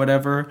car or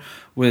whatever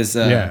was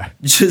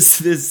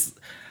just this.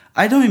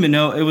 I don't even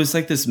know. It was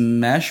like this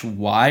mesh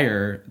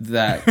wire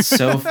that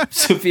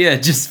Sophia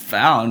just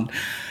found.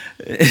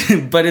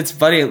 But it's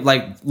funny,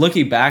 like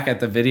looking back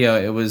at the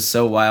video, it was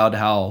so wild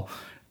how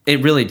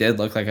it really did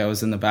look like I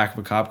was in the back of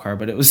a cop car,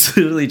 but it was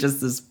literally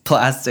just this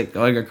plastic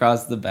going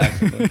across the back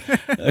of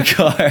a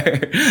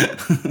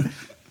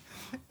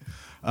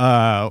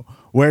car.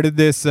 Where'd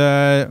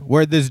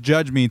this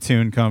Judge Me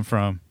tune come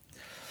from?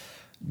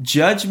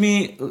 Judge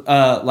Me,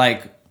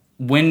 like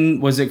when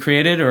was it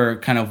created, or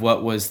kind of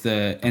what was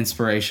the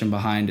inspiration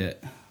behind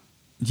it?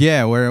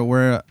 Yeah,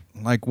 where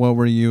like what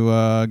were you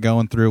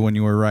going through when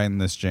you were writing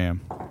this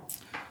jam?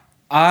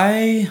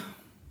 I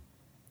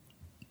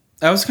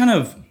was kind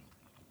of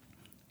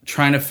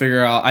trying to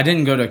figure out. I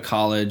didn't go to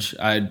college.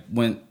 I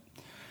went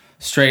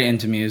straight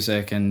into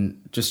music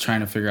and just trying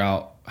to figure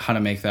out how to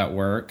make that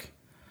work.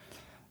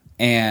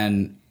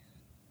 And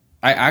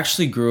I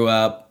actually grew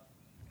up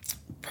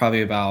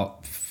probably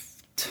about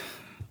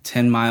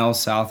 10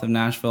 miles south of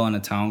Nashville in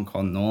a town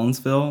called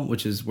Nolensville,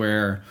 which is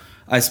where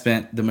I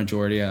spent the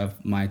majority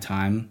of my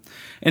time.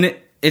 And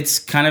it's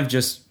kind of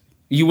just,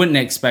 you wouldn't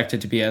expect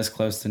it to be as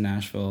close to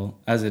Nashville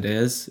as it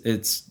is.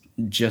 It's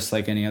just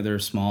like any other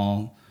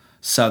small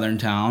southern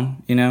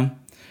town, Yeah.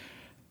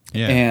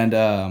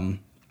 And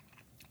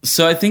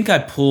so I think I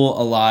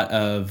pull a lot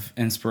of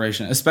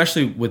inspiration,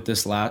 especially with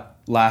this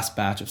last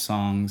batch of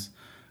songs,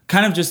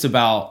 kind of just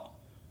about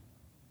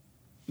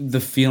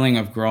the feeling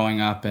of growing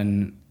up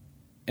in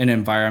an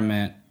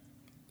environment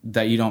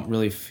that you don't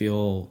really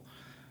feel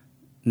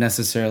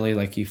necessarily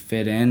like you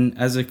fit in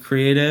as a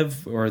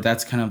creative, or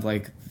that's kind of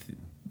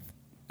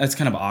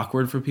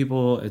awkward for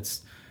people.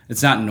 It's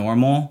not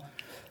normal.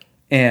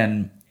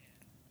 And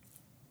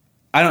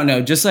I don't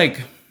know, just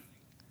like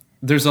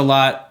there's a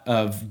lot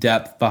of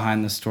depth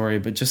behind the story,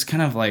 but just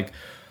kind of like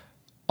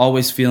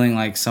always feeling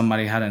like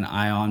somebody had an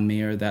eye on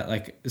me, or that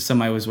like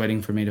somebody was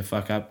waiting for me to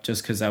fuck up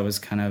just because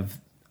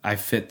I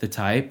fit the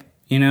type,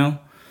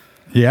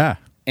 Yeah.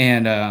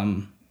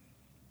 And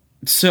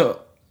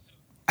so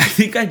I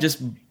think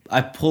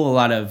I pull a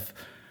lot of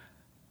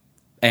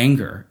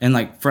anger and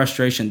like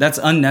frustration that's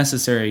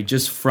unnecessary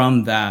just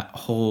from that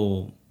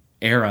whole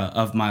era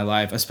of my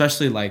life,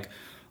 especially like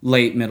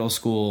late middle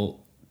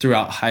school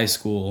throughout high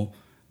school,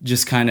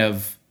 just kind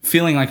of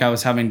feeling like I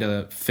was having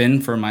to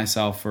fend for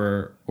myself,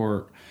 or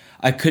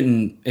I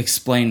couldn't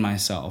explain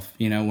myself,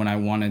 when I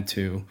wanted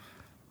to.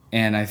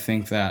 And I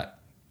think that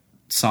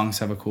songs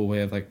have a cool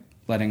way of like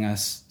letting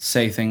us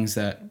say things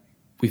that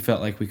we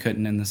felt like we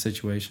couldn't in the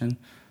situation.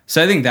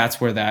 So I think that's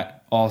where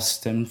that all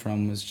stemmed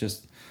from, was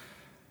just,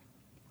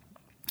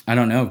 I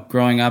don't know,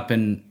 growing up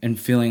and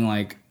feeling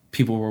like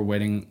people were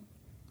waiting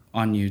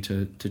on you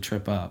to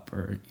trip up,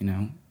 or,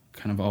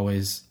 kind of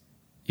always,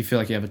 you feel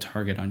like you have a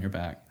target on your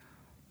back.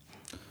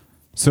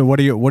 So what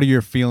are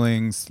your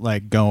feelings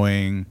like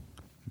going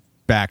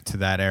back to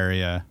that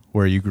area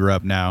where you grew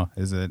up now?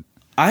 Is it?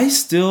 I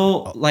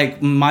still,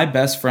 like, my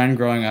best friend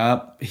growing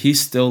up, he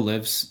still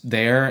lives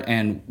there,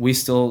 and we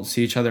still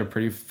see each other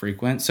pretty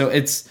frequent. So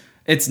it's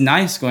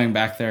nice going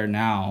back there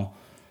now.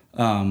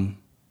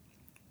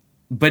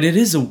 but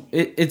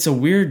it's a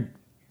weird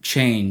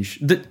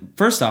change.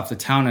 First off, the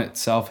town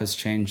itself has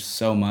changed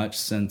so much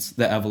since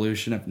the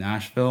evolution of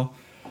Nashville.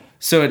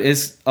 So it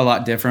is a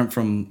lot different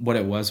from what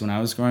it was when I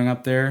was growing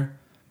up there.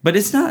 But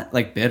it's not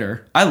like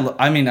bitter.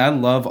 I mean, I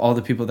love all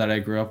the people that I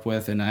grew up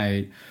with,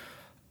 and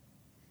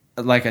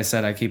like I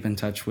said, I keep in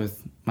touch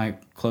with my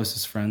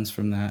closest friends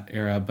from that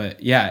era.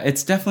 But yeah,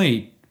 it's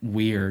definitely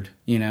weird,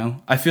 you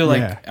know? I feel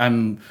like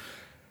I'm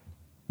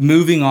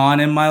moving on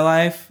in my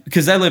life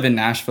because I live in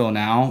Nashville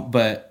now,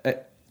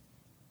 but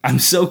I'm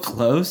so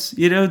close,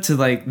 you know, to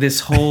like this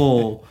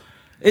whole,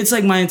 it's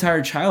like my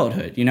entire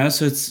childhood, you know?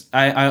 So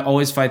I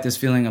always fight this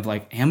feeling of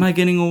like, am I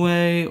getting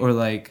away? Or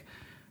like,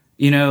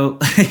 you know,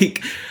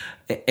 like,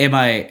 am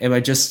I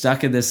just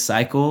stuck in this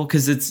cycle?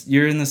 Because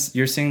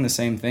you're seeing the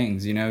same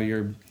things, you know,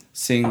 you're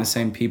seeing the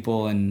same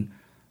people, and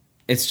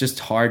it's just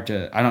hard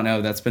to, I don't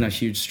know, that's been a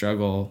huge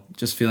struggle,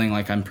 just feeling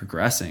like I'm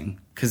progressing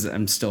because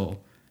I'm still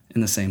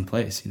in the same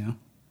place, you know?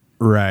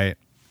 Right.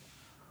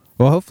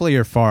 Well, hopefully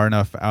you're far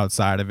enough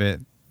outside of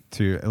it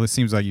it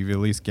seems like you've at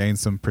least gained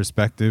some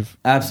perspective.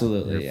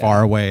 Absolutely. You're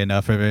far away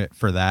enough of it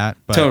for that.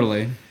 But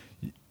totally.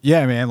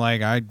 Yeah, man.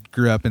 Like, I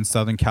grew up in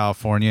Southern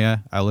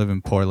California. I live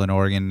in Portland,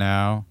 Oregon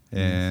now,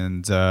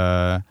 and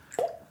definitely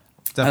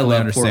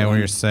understand Portland. what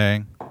you're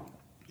saying.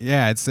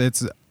 Yeah,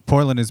 it's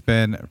Portland has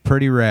been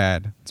pretty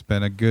rad. It's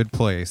been a good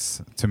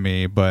place to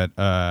me, but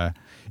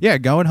yeah,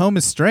 going home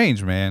is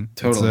strange, man.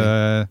 Totally.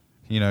 It's,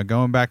 you know,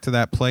 going back to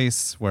that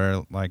place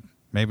where like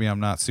maybe I'm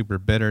not super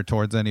bitter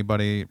towards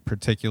anybody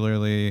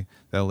particularly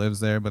that lives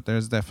there, but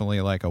there's definitely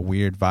like a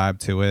weird vibe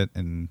to it,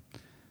 and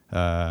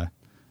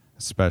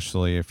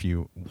especially if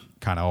you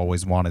kind of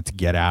always wanted to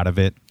get out of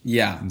it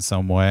in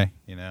some way,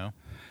 you know,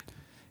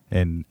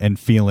 and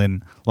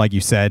feeling, like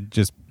you said,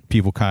 just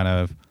people kind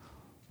of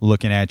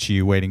looking at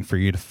you, waiting for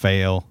you to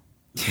fail,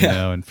 you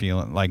know, and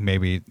feeling like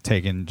maybe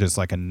taking just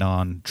like a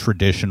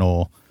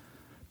non-traditional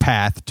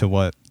path to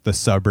what the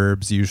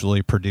suburbs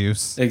usually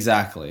produce.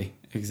 Exactly.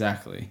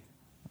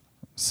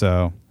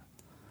 So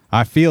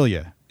I feel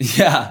you.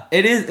 Yeah,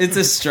 it is. It's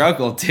a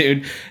struggle,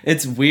 dude.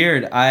 It's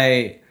weird.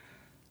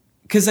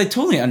 Because I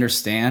totally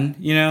understand,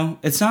 you know,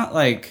 it's not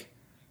like,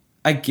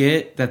 I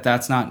get that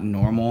that's not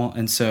normal.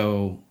 And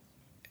so,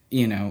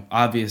 you know,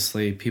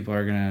 obviously people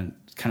are going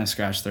to kind of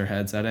scratch their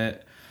heads at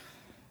it.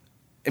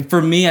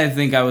 For me, I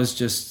think I was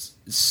just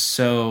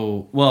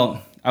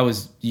I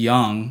was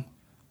young.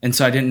 And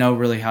so I didn't know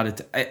really how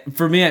to,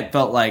 for me, it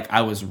felt like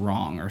I was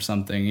wrong or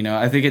something, you know.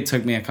 I think it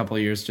took me a couple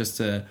of years just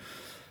to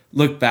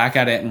look back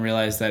at it and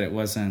realize that it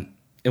wasn't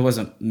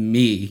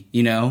me,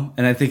 you know.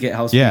 And I think it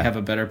helps me have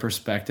a better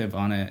perspective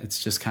on it.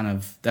 It's just kind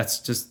of, that's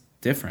just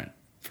different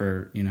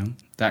for, you know,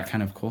 that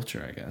kind of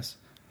culture, I guess.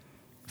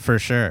 For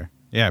sure.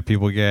 Yeah,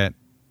 people get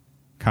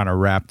kind of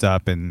wrapped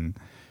up in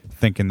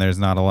thinking there's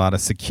not a lot of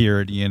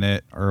security in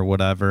it or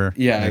whatever.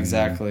 Yeah,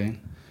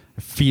 exactly.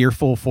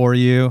 Fearful for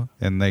you,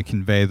 and they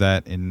convey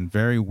that in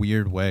very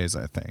weird ways,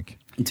 I think.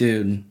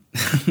 Dude,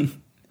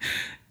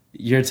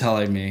 you're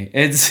telling me.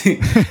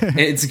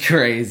 It's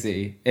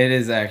crazy. It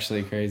is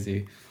actually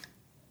crazy.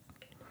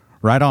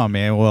 Right on,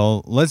 man.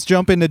 Well, let's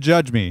jump into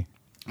Judge Me.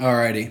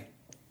 Alrighty.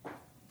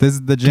 This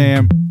is The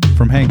Jam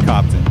from Hank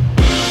Compton.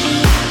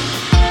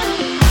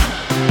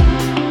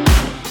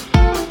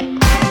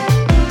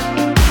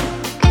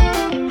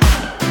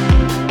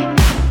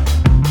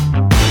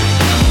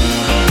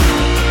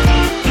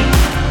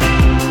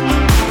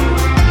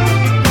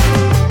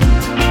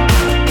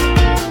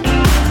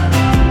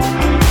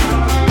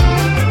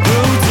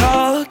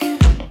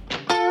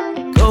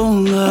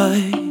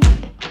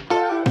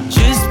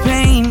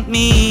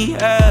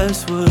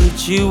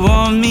 You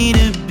want me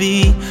to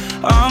be,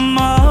 I'm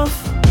off,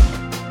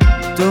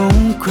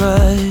 don't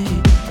cry.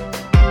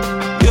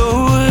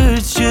 Your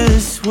words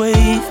just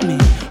wave me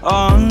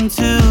on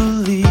to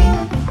leave.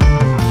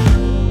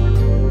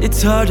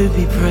 It's hard to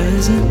be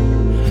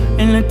present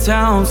in a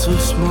town so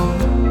small.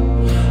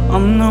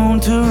 I'm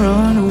known to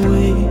run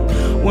away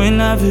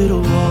when I've hit a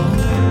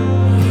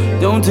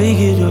wall. Don't take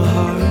it to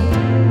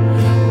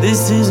heart,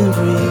 this isn't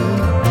for you.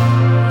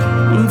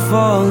 I'm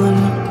falling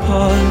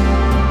apart.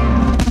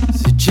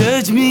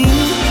 Judge me,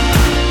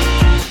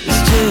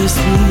 it's just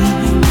me.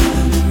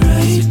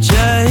 So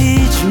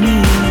judge me,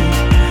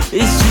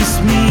 it's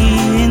just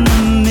me in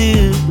the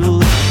middle.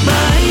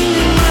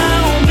 Minding my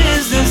own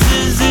business,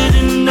 is it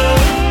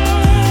enough?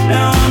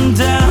 Now I'm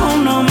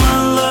down on my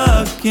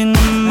luck and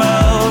I'm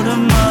out of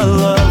my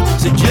luck.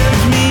 So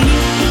judge me,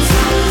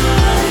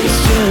 it's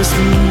just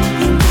me.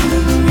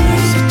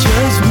 So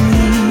judge me,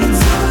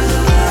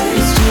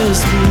 it's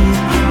just me.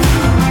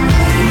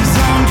 He's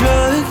on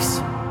drugs,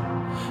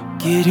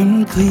 get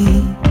him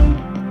clean.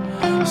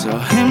 Saw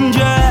him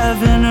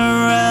driving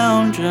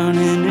around,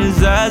 drowning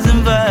his eyes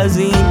in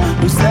Visine.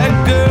 Who's that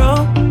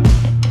girl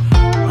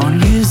on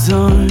his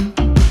arm?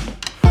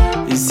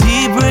 Is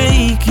he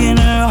breaking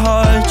her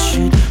heart?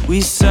 Should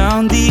we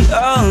sound the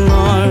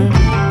alarm?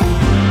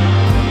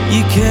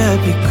 You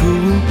can't be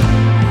cool,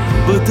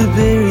 but the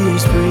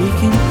barrier's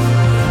breaking.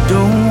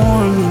 Don't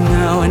warn me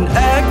now and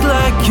act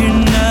like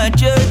you're not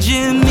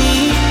judging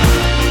me.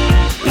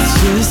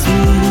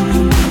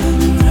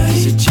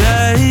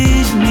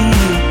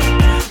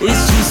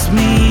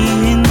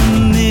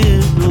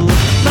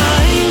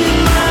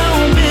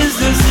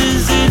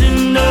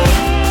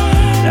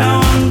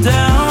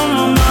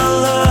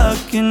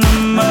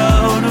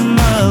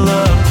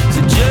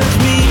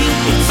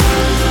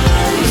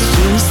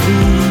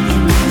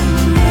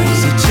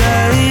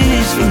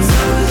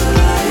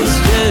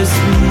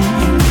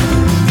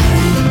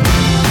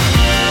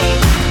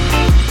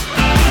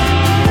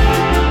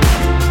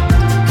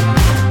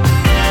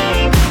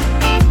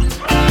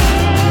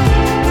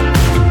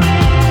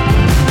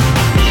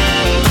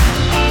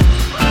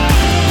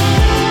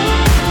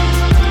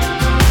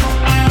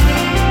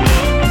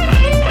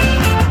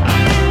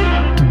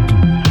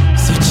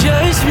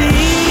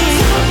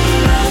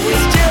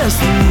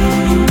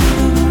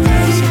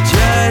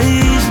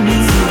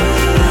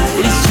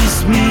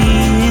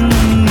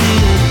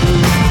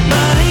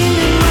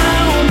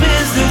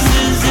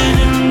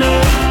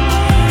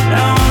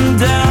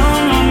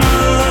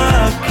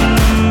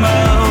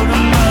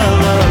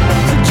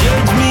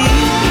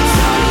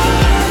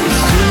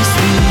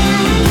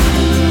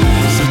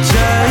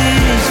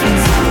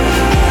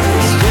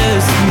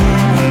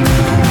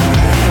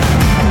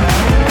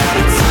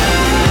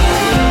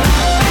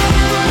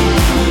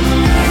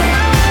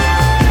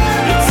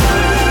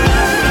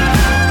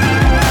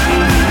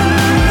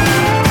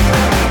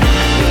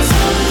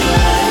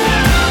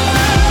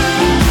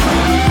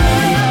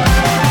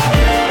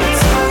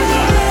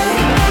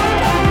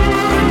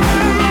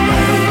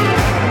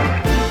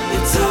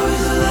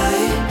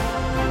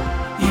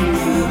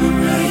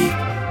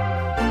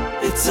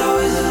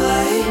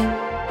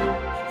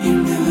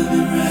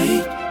 coming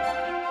right.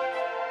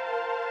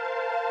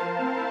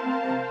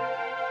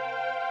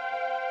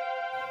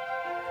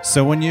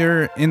 So when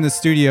you're in the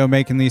studio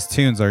making these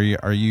tunes, are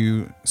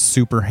you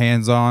super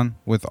hands-on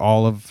with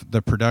all of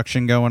the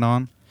production going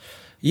on?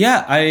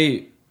 Yeah,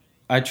 I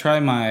try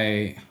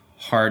my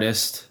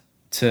hardest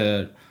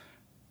to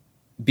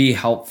be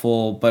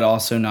helpful, but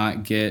also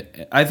not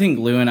get... I think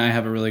Lou and I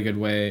have a really good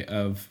way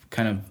of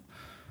kind of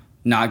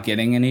not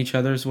getting in each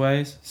other's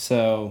ways.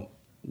 So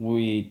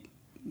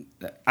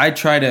I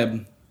try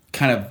to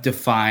kind of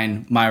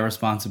define my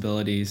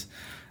responsibilities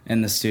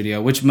in the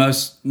studio, which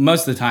most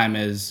of the time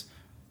is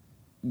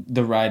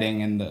the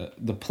writing and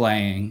the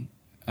playing,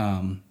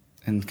 and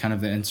kind of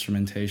the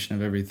instrumentation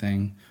of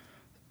everything.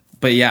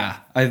 But yeah,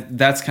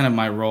 that's kind of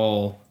my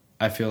role,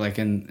 I feel like,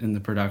 in the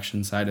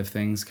production side of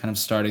things, kind of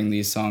starting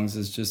these songs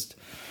as just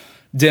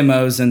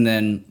demos and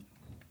then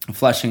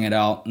fleshing it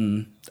out.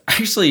 And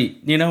actually,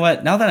 you know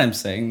what? Now that I'm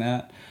saying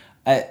that,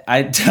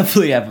 I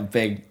definitely have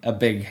a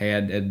big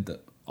hand in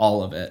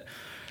all of it.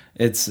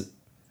 It's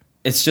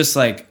just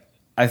like,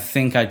 I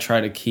think I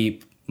try to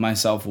keep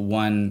myself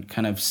one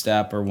kind of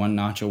step or one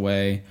notch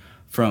away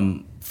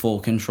from full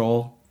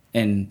control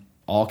in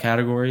all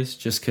categories,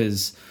 just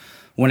because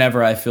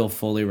whenever I feel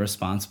fully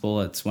responsible,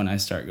 it's when I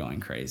start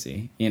going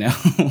crazy, you know?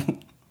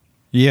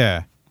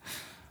 Yeah.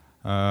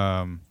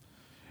 And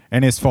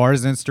as far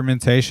as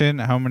instrumentation,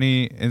 how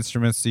many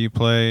instruments do you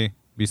play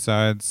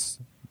besides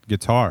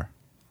guitar?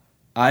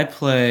 I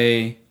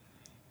play,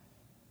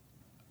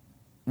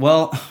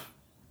 well,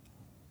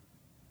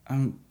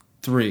 I'm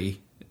 3.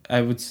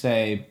 I would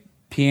say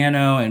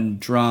piano and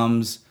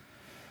drums,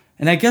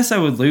 and I guess I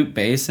would loop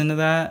bass into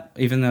that,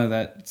 even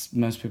though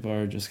most people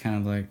are just kind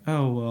of like,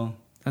 oh, well,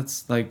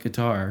 that's like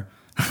guitar.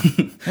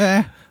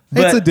 It's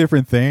But, a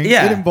different thing.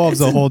 yeah, It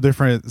involves a whole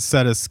different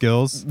set of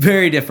skills.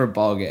 Very different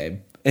ball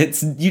game.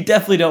 You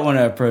definitely don't want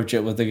to approach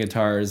it with the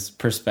guitar's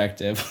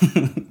perspective.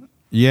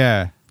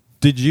 Yeah.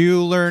 Did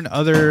you learn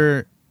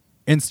other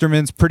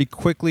instruments pretty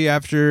quickly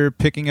after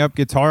picking up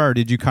guitar, or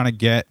did you kind of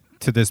get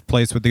to this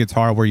place with the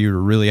guitar where you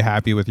were really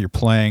happy with your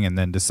playing and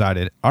then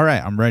decided, all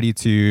right, I'm ready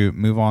to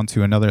move on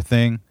to another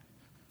thing?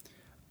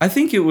 I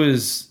think it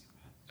was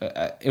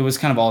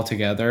kind of all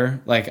together.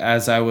 Like,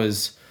 as I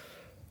was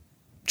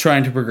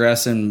trying to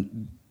progress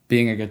in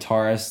being a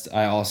guitarist,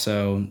 I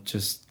also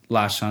just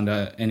latched onto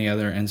any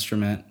other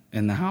instrument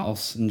in the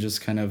house and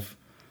just kind of,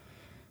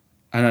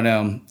 I don't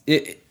know.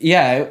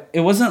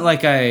 It wasn't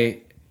like I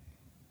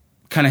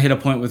kind of hit a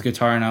point with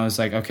guitar and I was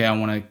like, okay, I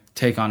want to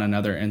take on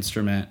another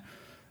instrument,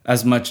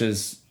 as much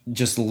as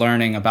just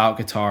learning about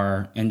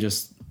guitar and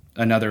just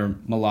another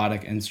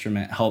melodic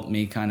instrument helped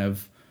me kind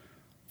of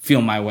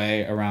feel my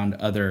way around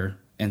other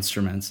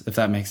instruments, if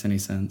that makes any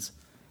sense.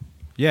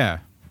 Yeah.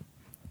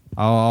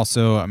 I'll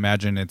also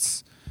imagine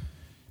it's,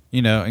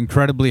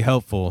 incredibly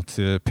helpful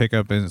to pick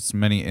up as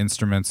many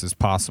instruments as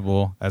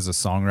possible as a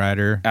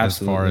songwriter.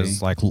 Absolutely. As far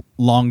as like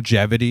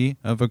longevity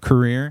of a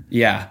career.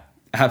 Yeah,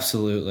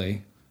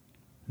 absolutely.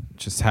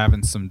 Just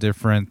having some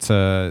different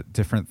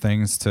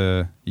things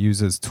to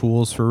use as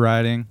tools for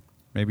writing,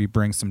 maybe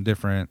bring some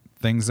different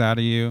things out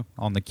of you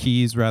on the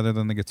keys rather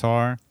than the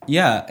guitar.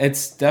 Yeah,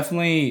 it's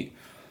definitely,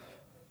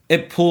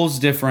 it pulls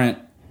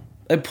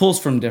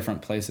from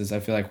different places, I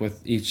feel like, with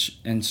each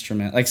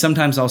instrument. Like,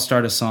 sometimes I'll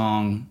start a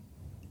song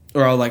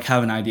or I'll like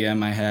have an idea in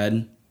my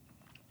head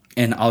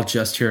and I'll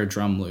just hear a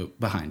drum loop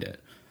behind it.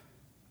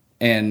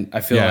 And I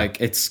feel like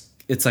it's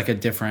like a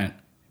different,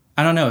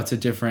 I don't know, it's a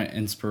different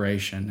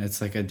inspiration. It's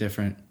like a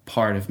different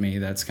part of me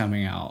that's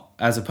coming out,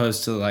 as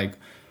opposed to like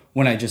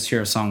when I just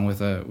hear a song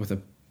with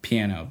a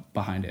piano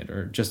behind it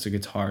or just a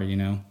guitar,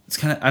 It's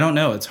kind of, I don't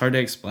know, it's hard to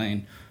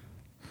explain.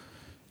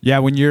 Yeah,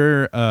 when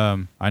you're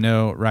I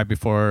know right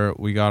before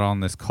we got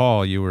on this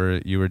call, you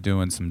were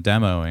doing some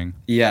demoing.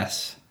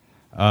 Yes.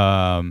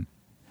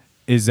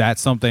 Is that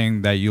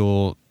something that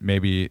you'll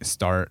maybe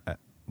start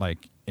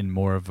like in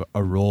more of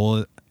a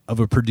role of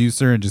a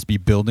producer and just be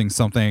building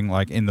something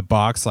like in the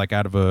box, like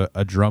out of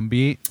a drum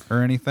beat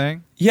or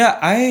anything?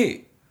 Yeah,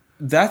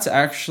 that's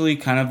actually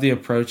kind of the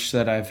approach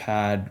that I've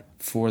had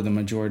for the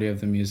majority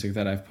of the music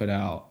that I've put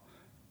out.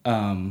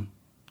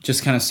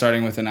 Just kind of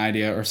starting with an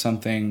idea or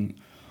something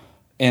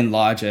in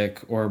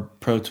Logic or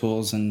Pro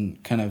Tools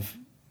and kind of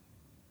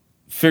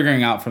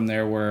figuring out from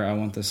there where I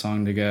want the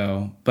song to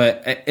go.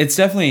 But it's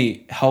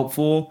definitely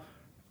helpful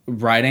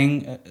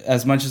writing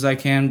as much as I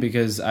can,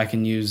 because I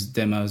can use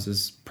demos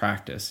as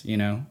practice,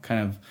 kind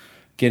of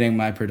getting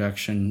my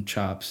production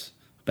chops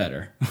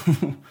better.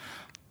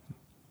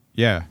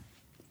 Yeah.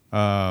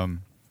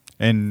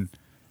 And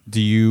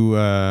do you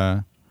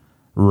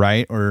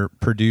write or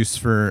produce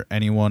for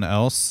anyone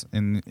else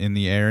in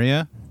the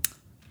area?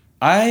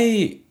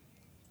 I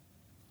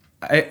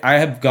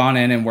have gone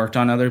in and worked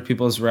on other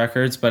people's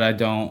records, but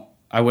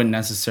I wouldn't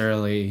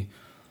necessarily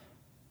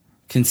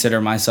consider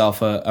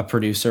myself a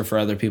producer for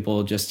other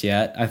people just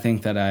yet. I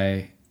think that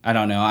I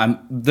don't know.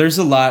 There's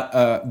a lot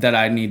that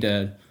I need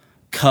to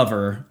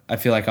cover, I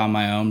feel like, on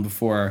my own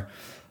before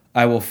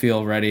I will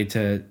feel ready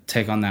to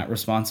take on that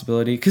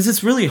responsibility. 'Cause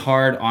it's really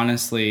hard,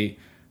 honestly,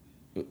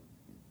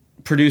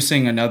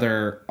 producing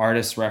another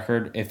artist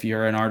record if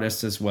you're an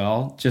artist as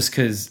well, just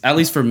because, at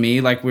least for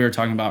me, like we were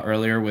talking about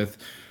earlier with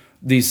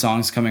these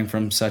songs coming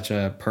from such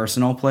a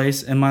personal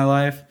place in my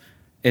life,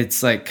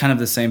 it's like kind of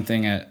the same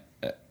thing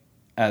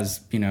as,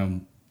 you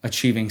know,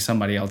 achieving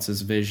somebody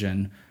else's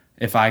vision.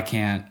 If I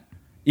can't,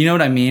 you know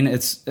what I mean?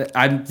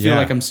 I feel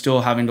like I'm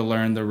still having to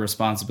learn the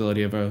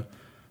responsibility of a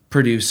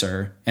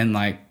producer and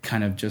like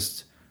kind of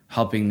just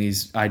helping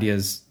these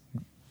ideas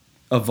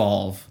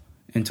evolve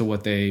into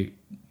what the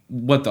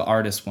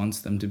artist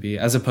wants them to be,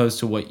 as opposed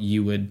to what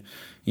you would,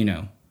 you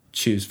know,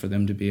 choose for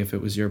them to be if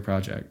it was your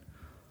project.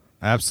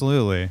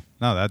 Absolutely.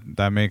 No,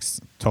 that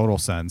makes total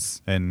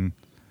sense. And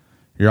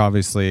you're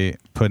obviously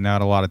putting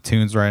out a lot of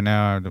tunes right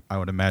now. I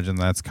would imagine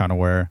that's kind of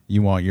where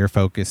you want your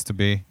focus to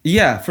be.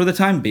 Yeah, for the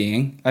time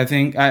being. I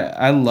think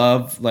I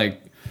love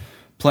like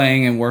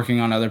playing and working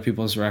on other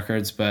people's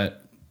records,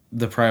 but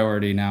the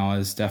priority now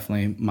is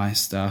definitely my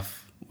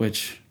stuff,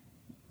 which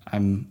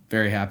I'm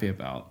very happy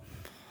about.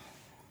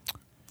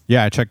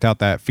 Yeah, I checked out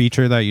that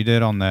feature that you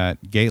did on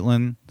that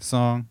Gatlin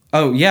song.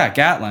 Oh, yeah,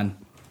 Gatlin.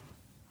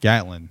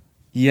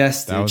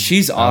 Yes, dude.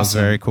 She's awesome. That was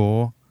very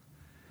cool.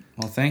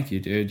 Well, thank you,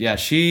 dude. Yeah,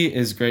 she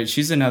is great.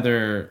 She's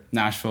another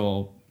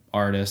Nashville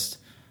artist,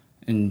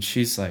 and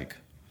she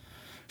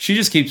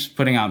just keeps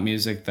putting out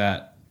music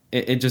that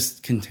it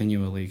just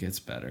continually gets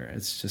better.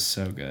 It's just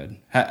so good.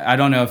 I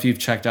don't know if you've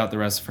checked out the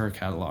rest of her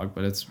catalog,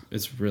 but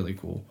it's really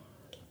cool.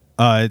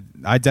 I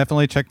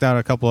definitely checked out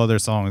a couple other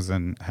songs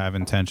and have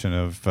intention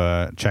of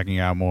checking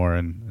out more.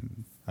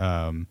 And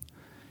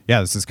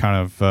this is kind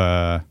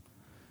of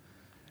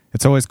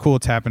it's always cool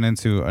tapping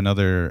into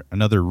another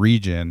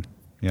region.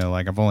 You know,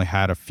 like I've only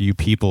had a few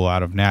people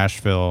out of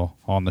Nashville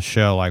on the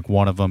show, like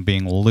one of them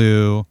being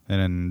Lou,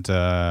 and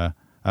I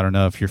don't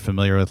know if you're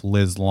familiar with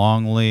Liz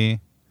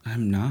Longley.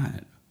 I'm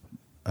not.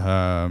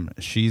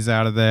 She's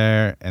out of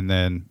there, and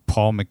then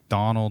Paul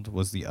McDonald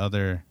was the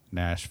other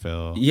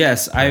Nashville.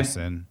 Yes,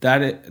 person.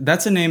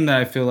 That's a name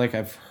that I feel like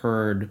I've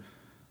heard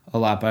a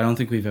lot, but I don't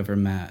think we've ever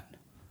met.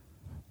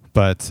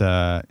 But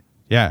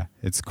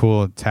it's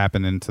cool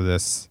tapping into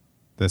this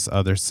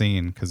other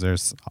scene because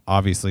there's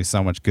obviously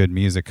so much good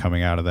music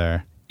coming out of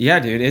there. Yeah,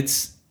 dude,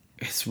 it's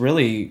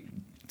really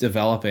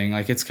developing.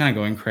 Like it's kind of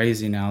going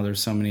crazy now.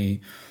 There's so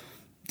many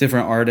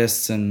different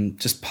artists and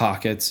just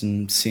pockets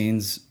and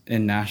scenes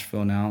in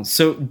Nashville now.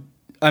 So,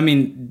 I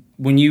mean,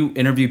 when you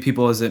interview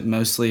people, is it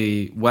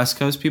mostly West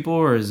Coast people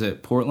or is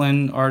it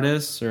Portland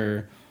artists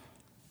or?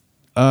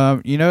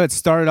 It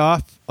started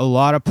off a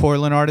lot of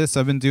Portland artists.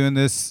 I've been doing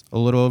this a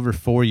little over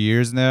 4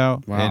 years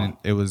now. Wow. And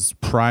it was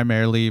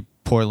primarily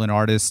Portland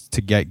artists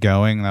to get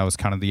going. That was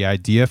kind of the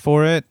idea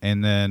for it.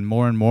 And then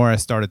more and more I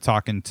started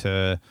talking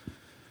to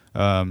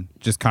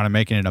just kind of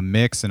making it a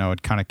mix, and I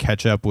would kind of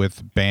catch up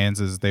with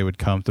bands as they would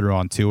come through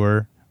on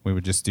tour. We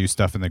would just do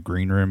stuff in the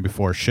green room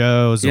before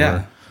shows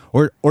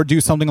or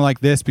do something like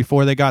this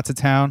before they got to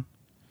town,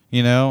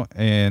 you know?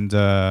 And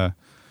I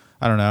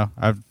don't know.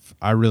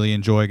 I really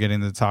enjoy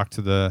getting to talk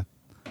to the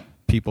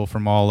people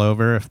from all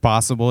over if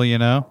possible, you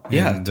know?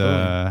 Yeah, and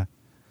totally.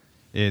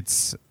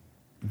 It's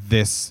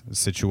this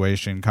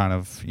situation kind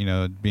of, you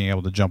know, being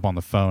able to jump on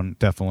the phone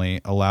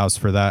definitely allows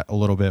for that a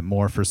little bit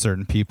more for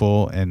certain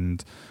people.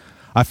 And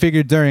I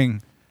figured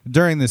during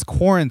this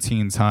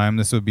quarantine time,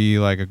 this would be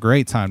like a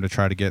great time to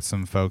try to get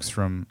some folks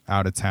from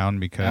out of town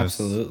because,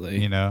 absolutely,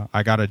 you know,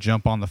 I got to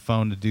jump on the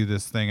phone to do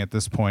this thing at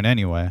this point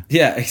anyway.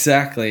 Yeah,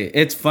 exactly.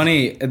 It's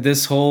funny.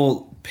 This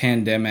whole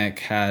pandemic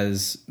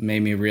has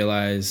made me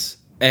realize,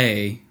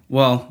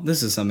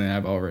 this is something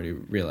I've already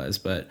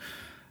realized, but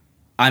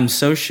I'm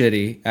so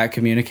shitty at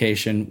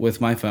communication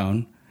with my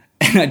phone,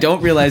 and I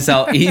don't realize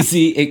how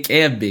easy it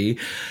can be.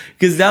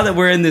 Because now that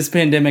we're in this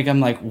pandemic, I'm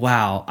like,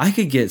 wow, I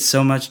could get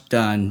so much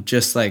done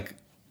just like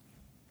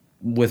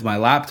with my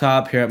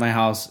laptop here at my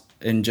house,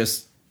 and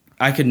just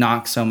I could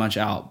knock so much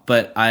out.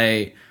 But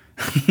I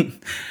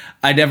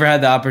never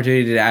had the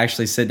opportunity to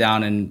actually sit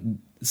down and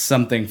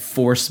something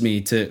forced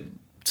me to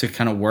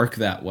kind of work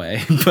that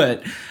way.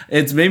 But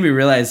it's made me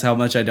realize how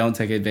much I don't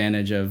take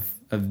advantage of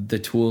the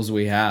tools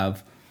we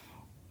have.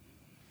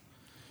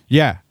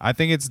 Yeah, I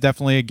think it's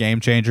definitely a game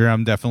changer.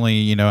 I'm definitely,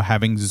 you know,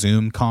 having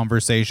Zoom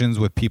conversations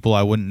with people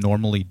I wouldn't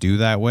normally do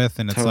that with.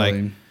 And it's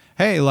totally. Like,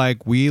 hey,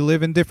 like we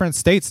live in different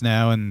states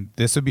now, and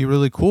this would be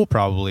really cool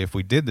probably if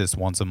we did this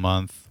once a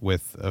month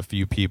with a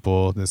few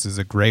people. This is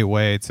a great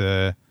way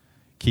to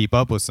keep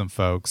up with some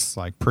folks,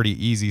 like pretty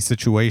easy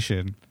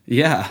situation.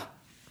 Yeah.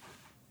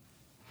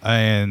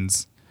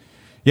 And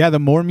yeah, the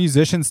more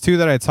musicians too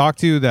that I talk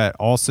to that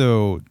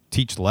also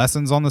teach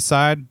lessons on the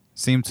side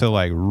seem to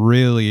like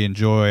really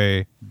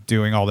enjoy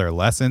doing all their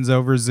lessons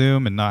over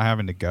Zoom and not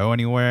having to go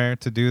anywhere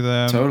to do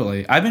them.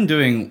 Totally. I've been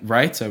doing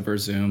writes over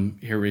Zoom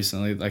here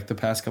recently, like the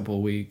past couple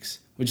of weeks,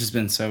 which has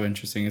been so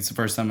interesting. It's the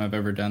first time I've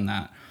ever done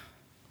that.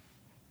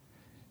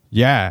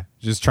 Yeah,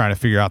 just trying to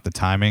figure out the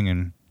timing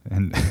and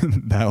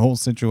that whole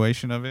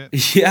situation of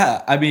it.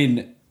 Yeah, I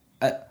mean,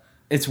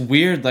 it's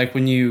weird. Like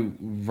when you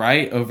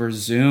write over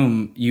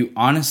Zoom, you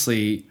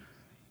honestly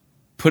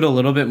put a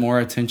little bit more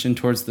attention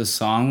towards the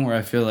song, where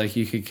I feel like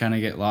you could kind of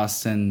get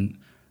lost in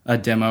a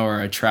demo or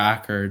a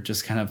track or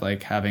just kind of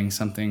like having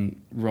something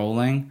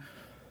rolling.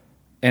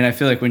 And I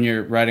feel like when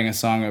you're writing a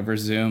song over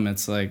Zoom,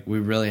 it's like, we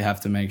really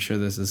have to make sure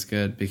this is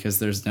good,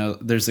 because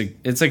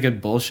it's like a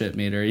bullshit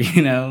meter,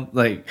 you know?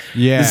 Like,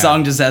 the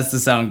song just has to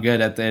sound good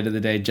at the end of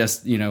the day,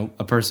 just, you know,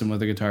 a person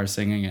with a guitar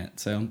singing it.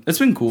 So it's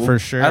been cool. For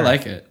sure. I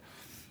like it.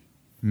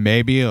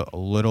 Maybe a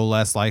little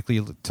less likely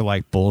to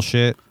like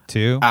bullshit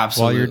too.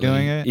 Absolutely. While you're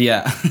doing it.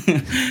 Yeah.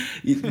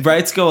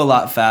 Writes go a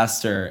lot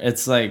faster.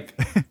 It's like,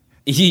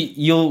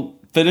 you'll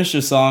finish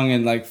a song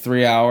in like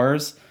 3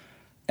 hours.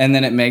 And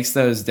then it makes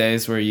those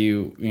days where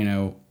you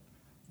know,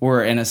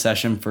 were in a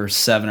session for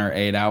 7 or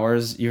 8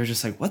 hours. You're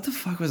just like, what the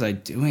fuck was I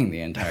doing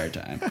the entire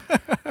time?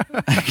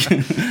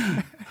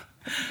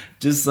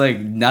 Just like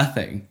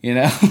nothing, you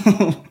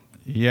know?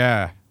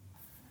 Yeah.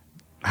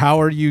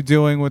 How are you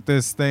doing with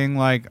this thing,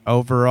 like,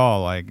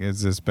 overall? Like,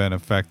 has this been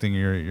affecting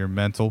your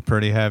mental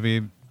pretty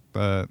heavy?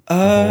 The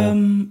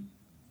whole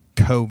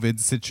COVID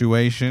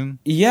situation?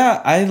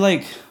 Yeah,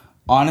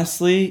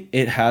 honestly,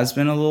 it has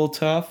been a little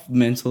tough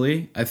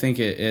mentally. I think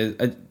it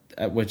is,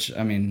 which,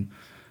 I mean,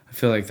 I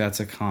feel like that's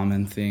a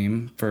common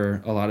theme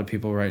for a lot of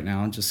people right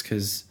now, just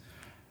because,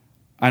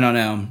 I don't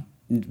know,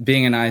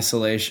 being in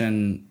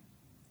isolation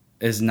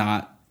is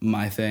not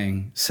my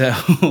thing. So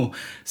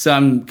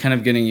I'm kind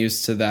of getting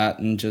used to that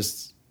and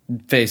just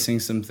facing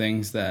some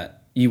things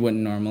that you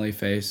wouldn't normally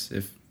face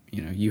if,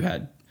 you know, you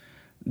had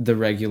the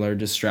regular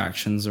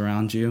distractions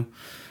around you.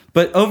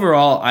 But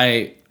overall,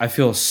 I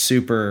feel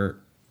super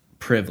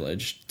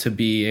privileged to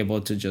be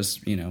able to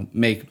just, you know,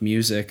 make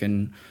music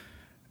and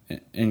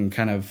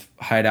kind of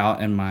hide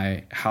out in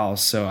my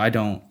house. So I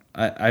don't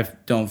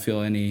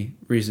feel any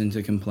reason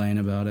to complain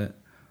about it.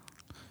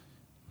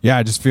 Yeah,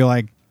 I just feel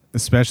like,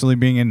 especially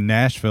being in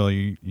Nashville,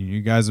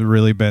 you guys have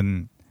really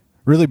been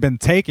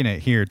taking it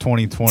here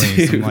 2020.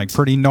 Dude. Some like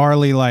pretty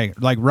gnarly, like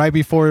right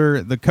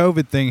before the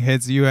COVID thing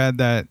hits, you had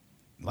that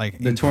like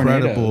The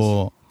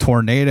incredible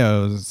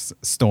tornadoes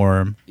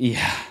storm.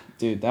 Yeah,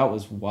 dude, that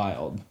was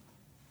wild.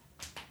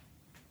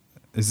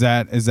 Is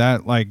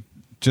that like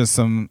just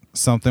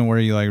something where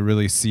you like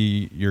really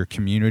see your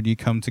community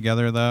come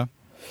together though?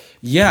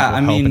 Yeah, People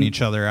I mean, helping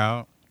each other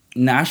out.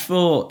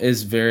 Nashville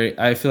is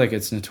I feel like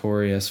it's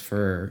notorious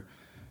for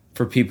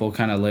people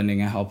kind of lending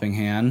a helping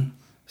hand.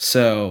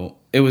 So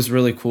it was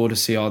really cool to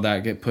see all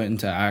that get put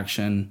into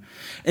action.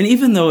 And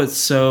even though it's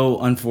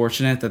so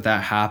unfortunate that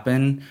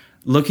happened,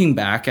 looking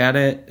back at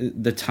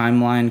it, the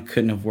timeline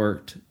couldn't have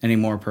worked any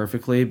more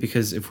perfectly,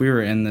 because if we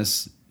were in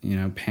this, you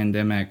know,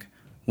 pandemic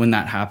when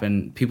that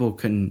happened, people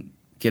couldn't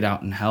get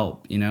out and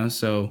help, you know?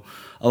 So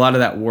a lot of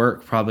that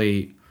work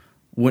probably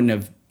wouldn't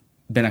have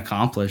been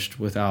accomplished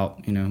without,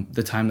 you know,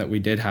 the time that we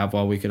did have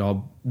while we could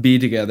all be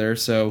together.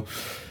 So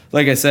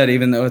like I said,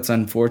 even though it's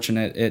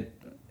unfortunate,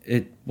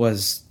 it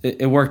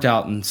worked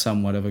out in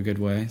somewhat of a good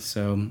way.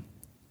 So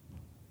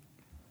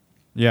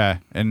yeah,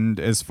 and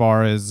as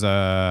far as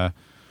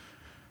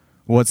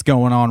what's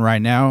going on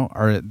right now,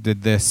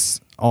 did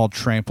this all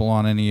trample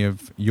on any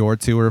of your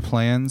tour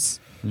plans?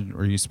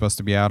 Are you supposed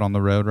to be out on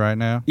the road right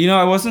now? You know,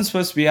 I wasn't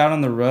supposed to be out on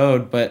the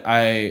road, but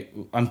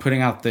I'm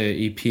putting out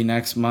the EP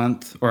next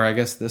month, or I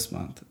guess this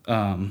month.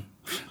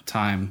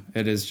 Time.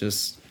 It is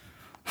just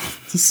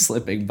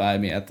slipping by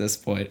me at this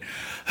point.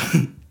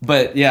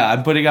 But yeah,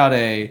 I'm putting out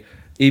a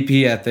EP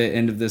at the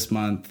end of this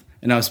month,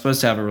 and I was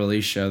supposed to have a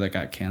release show that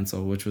got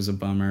canceled, which was a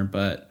bummer,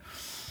 but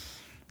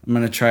I'm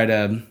going to try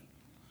to,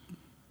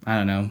 I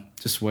don't know,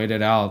 just wait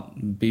it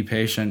out, be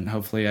patient.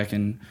 Hopefully I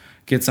can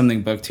get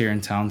something booked here in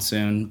town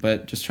soon,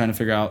 but just trying to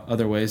figure out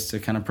other ways to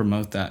kind of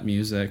promote that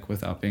music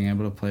without being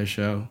able to play a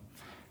show.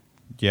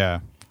 Yeah.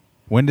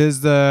 When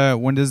does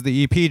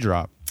the EP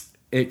drop?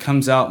 It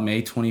comes out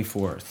May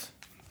 24th.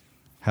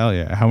 Hell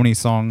yeah. How many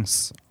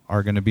songs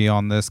are going to be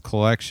on this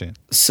collection?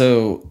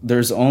 So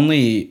there's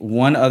only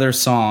one other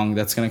song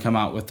that's going to come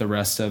out with the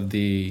rest of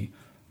the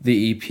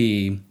EP.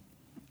 Okay.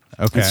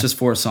 It's just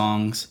 4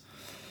 songs.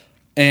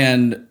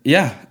 And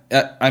yeah,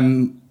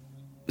 I'm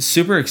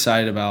super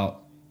excited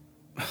about,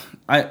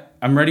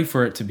 I'm ready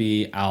for it to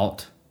be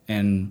out,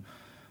 and,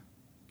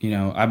 you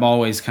know, I'm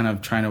always kind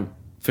of trying to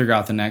figure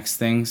out the next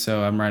thing.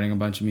 So I'm writing a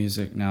bunch of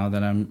music now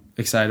that I'm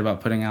excited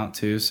about putting out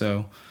too.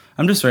 So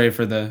I'm just ready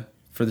for the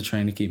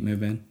train to keep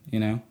moving, you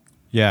know?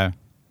 Yeah.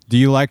 Do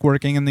you like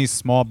working in these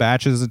small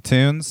batches of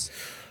tunes?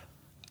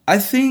 I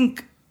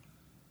think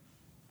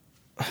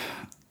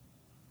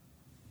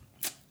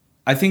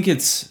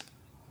it's,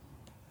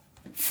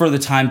 for the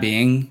time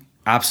being,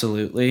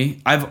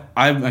 absolutely.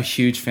 I'm a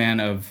huge fan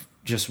of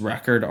just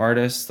record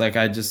artists. Like,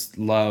 I just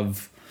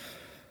love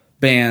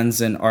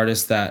bands and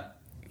artists that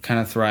kind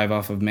of thrive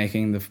off of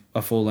making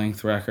a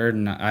full-length record,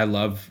 and I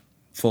love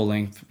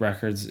full-length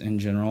records in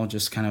general,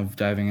 just kind of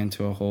diving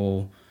into a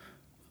whole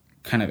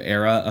kind of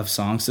era of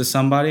songs to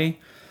somebody.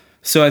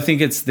 So I think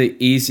it's the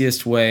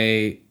easiest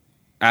way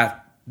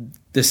at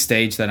the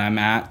stage that I'm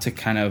at to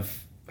kind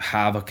of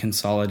have a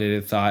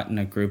consolidated thought in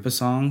a group of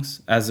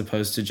songs, as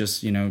opposed to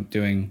just, you know,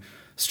 doing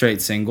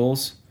straight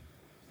singles.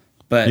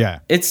 But Yeah.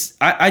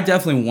 I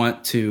definitely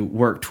want to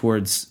work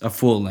towards a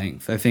full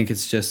length. I think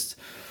it's just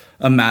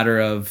a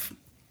matter of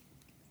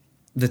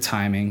the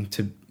timing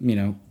to,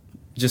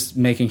 just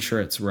making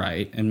sure it's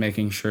right and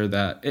making sure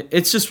that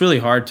it's just really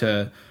hard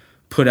to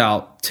put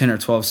out 10 or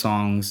 12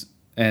 songs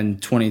in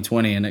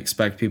 2020 and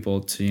expect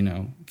people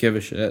to, give a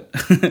shit.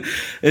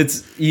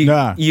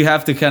 You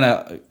have to kind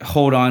of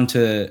hold on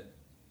to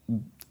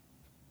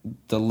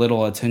the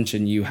little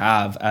attention you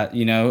have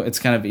it's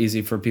kind of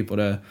easy for people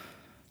to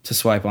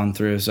swipe on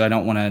through. So I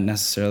don't want to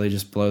necessarily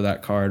just blow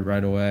that card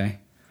right away.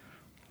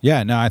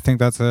 Yeah, no, I think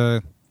that's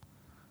a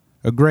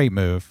great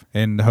move,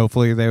 and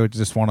hopefully they would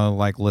just want to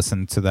like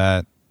listen to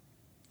that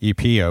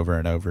EP over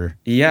and over.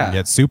 Yeah, and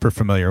get super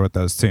familiar with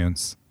those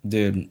tunes.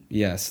 Dude,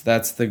 yes,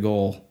 that's the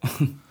goal.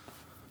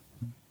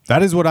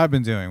 That is what I've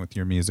been doing with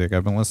your music.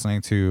 I've been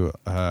listening to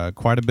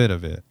quite a bit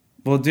of it.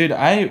 Well, dude,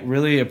 I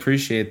really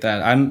appreciate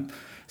that. I'm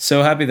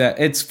so happy that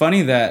it's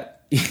funny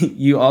that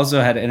you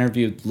also had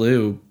interviewed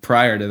Lou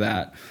prior to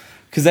that,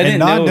 because I didn't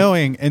know.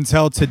 Knowing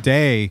until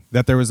today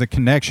that there was a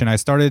connection. I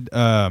started.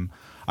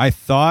 I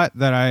thought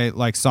that I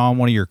like saw in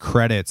one of your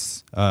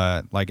credits,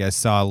 like I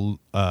saw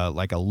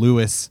like a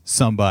Lewis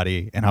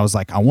somebody, and I was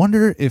like, I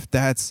wonder if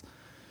that's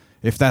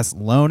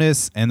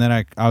Lonus. And then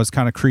I was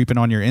kind of creeping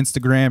on your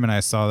Instagram, and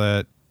I saw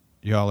that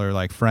y'all are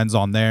like friends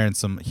on there,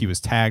 and he was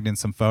tagged in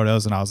some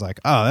photos, and I was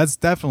like, oh,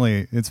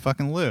 it's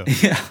fucking Lou.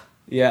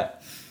 Yeah.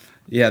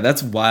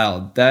 That's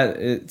wild. That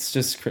it's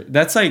just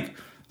that's like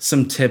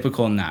some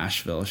typical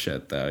Nashville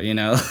shit, though.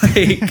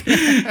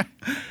 Like.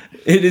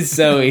 It is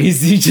so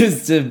easy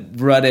just to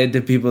run into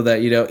people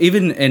that,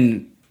 even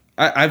in,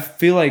 I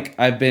feel like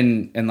I've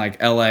been in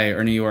like LA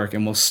or New York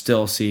and we'll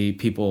still see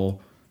people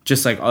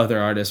just like other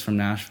artists from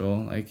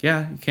Nashville. Like,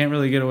 yeah, you can't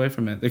really get away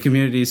from it. The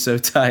community is so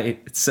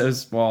tight. It's so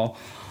small.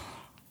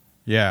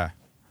 Yeah.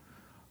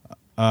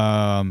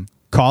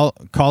 Call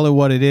It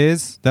What It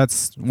Is.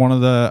 That's one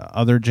of the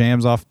other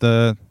jams off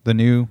the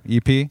new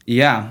EP.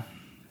 Yeah.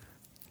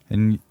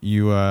 And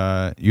you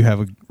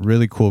have a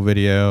really cool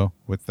video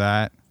with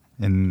that.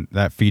 And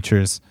that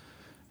features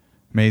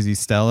Maisie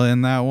Stella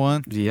in that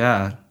one.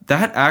 Yeah.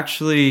 That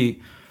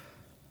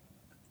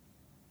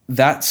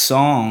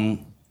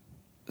song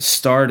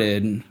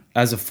started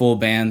as a full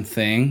band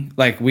thing.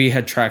 Like, we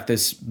had tracked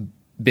this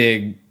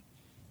big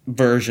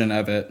version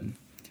of it.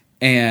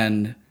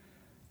 And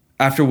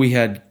after we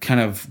had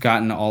kind of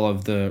gotten all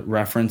of the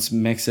reference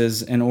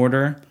mixes in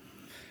order,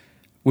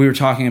 we were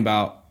talking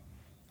about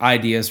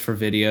ideas for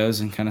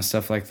videos and kind of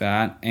stuff like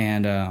that.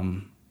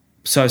 And,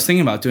 so I was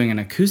thinking about doing an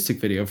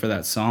acoustic video for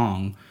that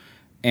song,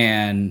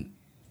 and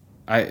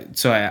I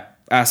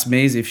asked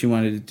Maisie if she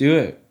wanted to do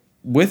it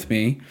with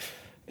me,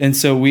 and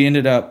so we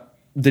ended up,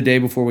 the day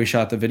before we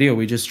shot the video,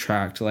 we just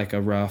tracked like a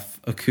rough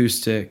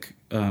acoustic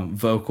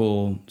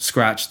vocal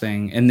scratch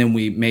thing, and then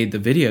we made the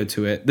video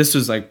to it. This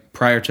was like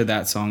prior to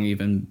that song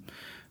even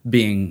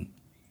being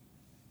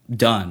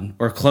done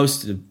or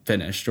close to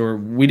finished, or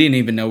we didn't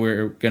even know we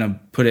were gonna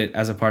put it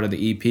as a part of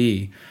the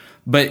EP,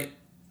 but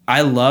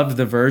I loved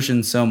the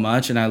version so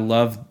much, and I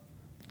loved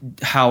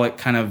how it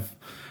kind of,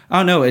 I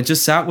don't know, it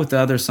just sat with the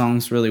other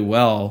songs really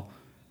well.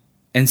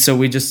 And so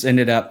we just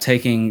ended up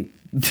taking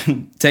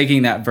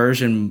that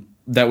version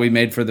that we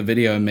made for the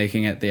video and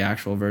making it the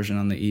actual version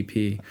on the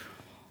EP.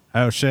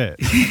 Oh, shit.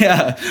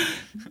 Yeah.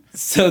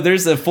 So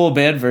there's a full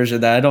band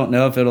version that I don't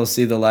know if it'll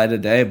see the light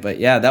of day, but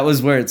yeah, that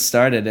was where it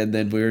started. And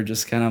then we were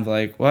just kind of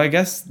like, well, I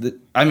guess,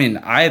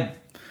 I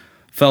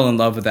fell in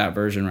love with that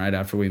version right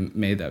after we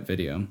made that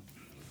video.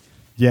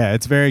 Yeah,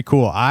 it's very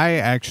cool. I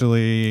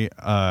actually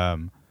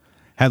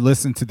had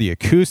listened to the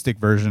acoustic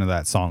version of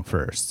that song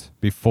first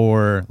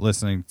before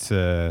listening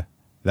to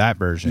that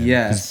version.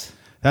 Yes.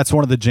 That's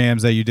one of the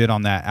jams that you did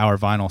on that Our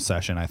Vinyl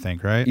session, I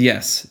think, right?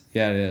 Yes.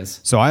 Yeah, it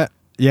is. So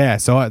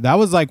that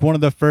was like one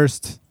of the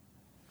first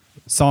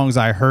songs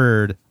I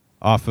heard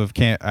off of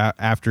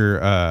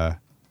after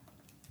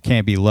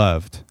Can't Be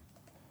Loved.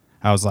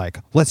 I was like,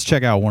 let's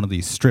check out one of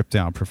these stripped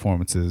down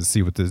performances,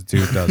 see what this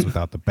dude does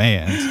without the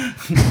band.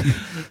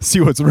 See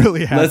what's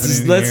really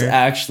happening. Let's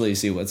actually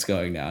see what's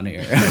going down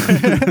here.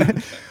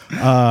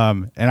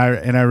 And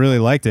I really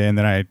liked it, and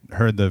then I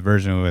heard the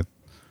version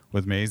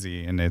with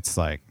Maisie, and it's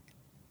like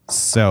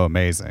so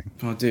amazing.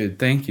 Oh, dude,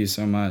 thank you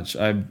so much.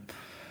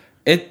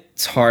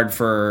 It's hard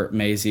for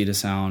Maisie to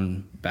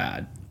sound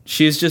bad.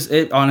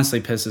 It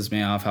honestly pisses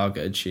me off how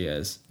good she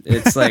is.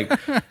 It's like,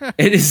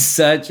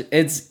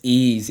 it's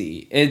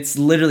easy. It's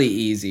literally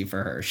easy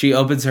for her. She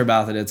opens her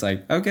mouth and it's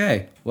like,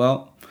 okay,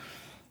 well,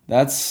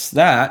 that's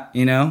that,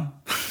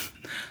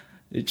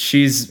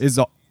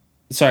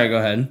 Sorry, go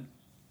ahead.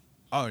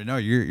 Oh, no,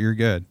 you're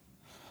good.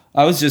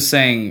 I was just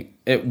saying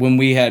when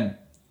we had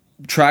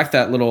tracked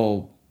that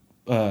little,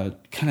 kind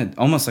of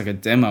almost like a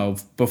demo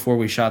before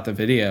we shot the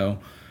video,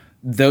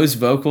 those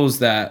vocals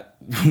that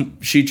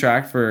she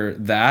tracked for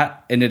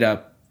that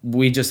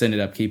we just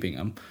ended up keeping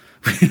them.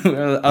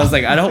 I was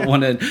like, I don't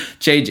want to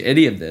change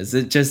any of this.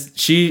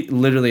 She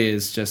literally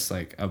is just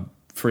like a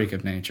freak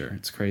of nature.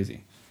 It's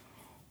crazy.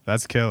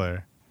 That's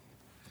killer.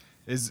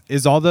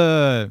 Is all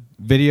the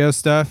video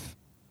stuff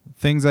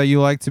things that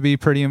you like to be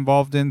pretty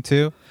involved in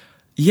too?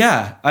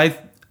 Yeah,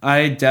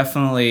 I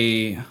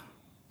definitely,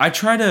 I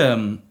try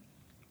to,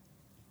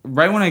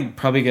 right when I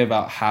probably get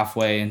about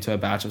halfway into a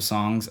batch of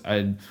songs,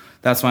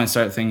 that's when I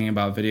start thinking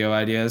about video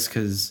ideas,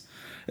 because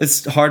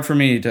it's hard for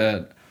me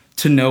to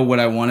know what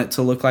I want it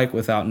to look like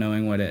without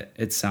knowing what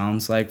it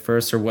sounds like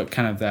first, or what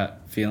kind of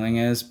that feeling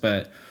is.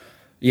 But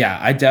yeah,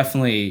 I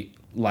definitely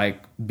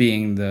like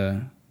being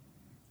the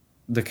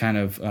kind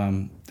of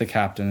the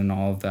captain and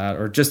all of that,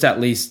 or just at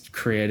least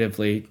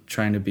creatively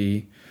trying to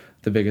be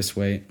the biggest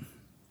weight.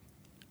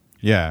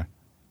 Yeah.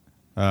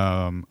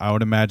 I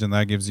would imagine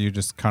that gives you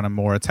just kind of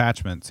more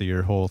attachment to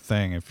your whole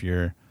thing if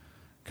you're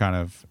kind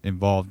of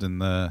involved in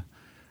the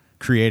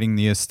creating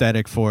the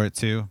aesthetic for it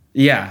too.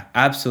 Yeah,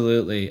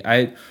 absolutely.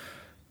 I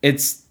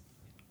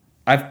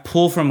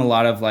pull from a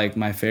lot of like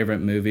my favorite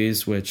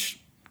movies, which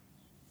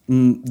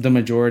the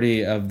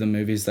majority of the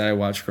movies that I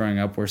watched growing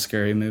up were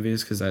scary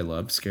movies, because I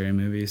loved scary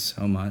movies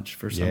so much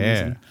for some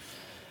reason.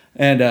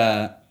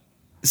 And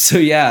so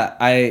yeah,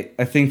 I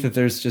think that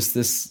there's just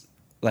this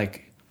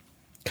like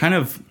kind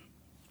of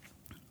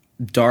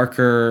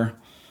darker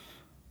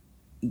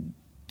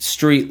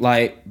street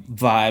light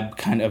vibe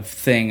kind of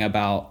thing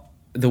about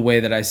the way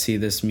that I see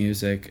this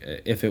music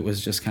if it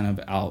was just kind of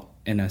out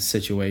in a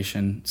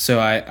situation. So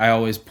I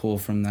always pull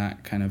from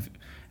that kind of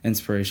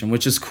inspiration,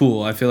 which is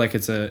cool. I feel like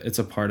it's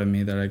a part of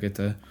me that I get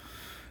to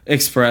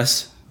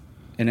express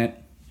in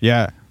it.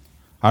 Yeah.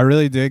 I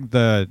really dig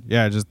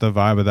just the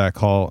vibe of that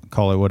call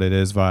it what it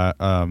is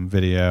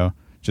video.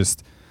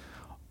 Just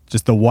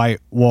the white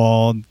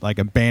wall, like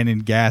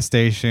abandoned gas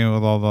station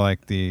with all the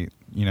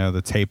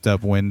the taped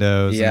up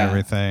windows and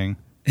everything.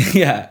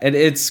 Yeah, and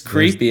it's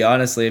creepy,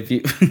 honestly. If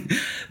you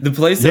the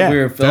place that we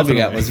were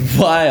filming at was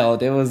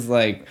wild. It was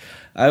like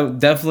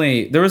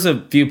there was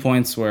a few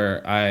points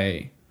where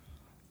I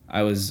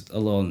was a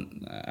little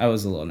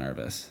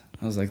nervous.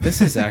 I was like, this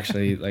is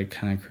actually like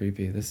kind of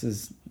creepy. This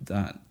is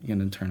not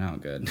gonna turn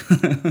out good.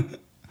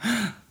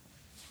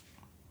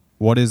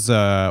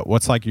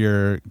 What's like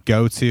your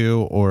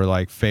go-to or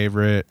like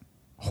favorite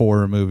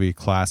horror movie,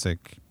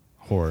 classic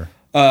horror?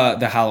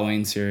 The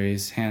Halloween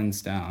series,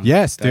 hands down.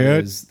 Yes,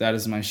 dude. That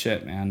is my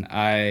shit, man.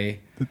 I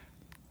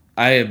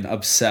am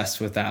obsessed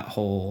with that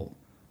whole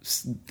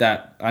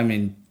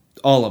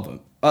all of them.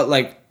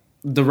 Like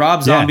the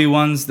Rob Zombie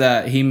ones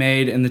that he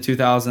made in the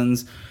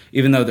 2000s,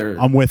 even though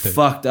they're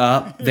fucked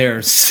up,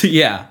 they're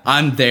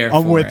I'm there.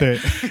 I'm with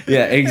it.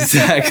 Yeah,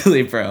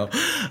 exactly, bro.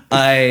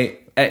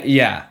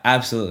 Yeah,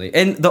 absolutely.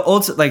 And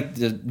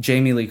the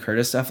Jamie Lee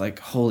Curtis stuff, like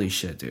holy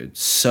shit, dude,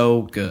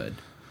 so good.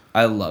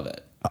 I love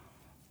it.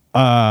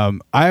 I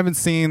haven't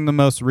seen the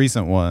most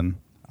recent one.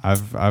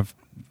 I've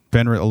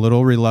been a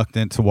little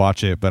reluctant to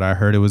watch it, but I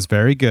heard it was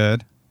very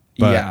good.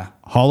 But yeah,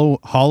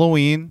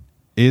 Halloween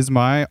is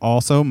my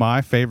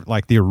favorite,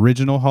 like the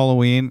original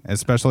Halloween,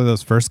 especially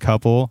those first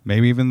couple,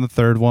 maybe even the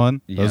third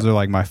one. Yep. Those are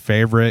like my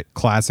favorite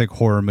classic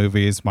horror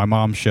movies. My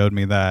mom showed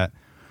me that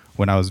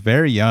when I was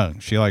very young.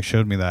 She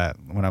showed me that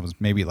when I was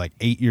maybe like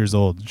 8 years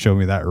old, showed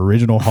me that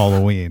original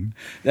Halloween.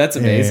 That's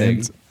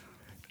amazing.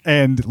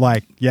 And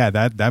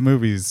that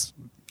movie's,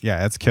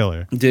 it's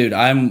killer. Dude,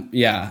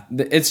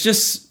 it's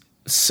just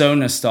so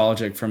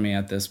nostalgic for me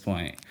at this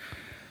point.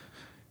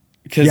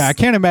 I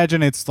can't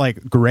imagine it's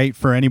like great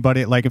for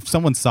anybody. Like if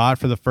someone saw it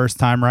for the first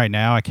time right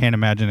now, I can't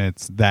imagine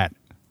it's that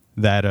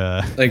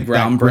like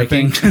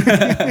groundbreaking.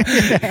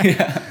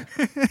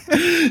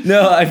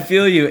 No, I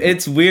feel you.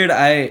 It's weird.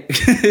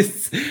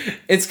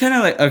 It's kind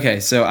of like, okay,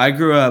 so I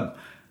grew up,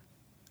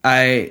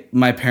 my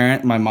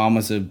mom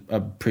was a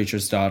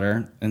preacher's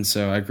daughter, and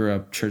so I grew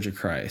up Church of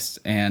Christ,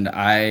 and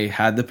I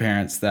had the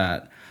parents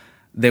that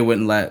they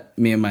wouldn't let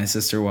me and my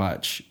sister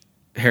watch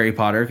Harry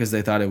Potter because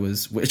they thought it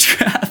was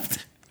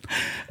witchcraft.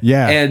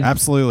 Yeah, and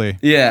absolutely.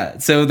 Yeah,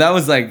 so that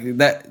was like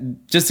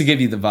that, just to give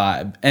you the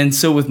vibe. And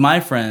so with my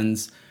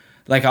friends,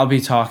 like I'll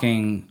be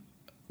talking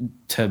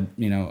to,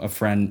 a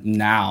friend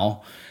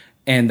now,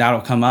 and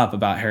that'll come up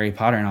about Harry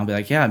Potter, and I'll be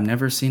like, yeah, I've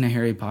never seen a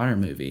Harry Potter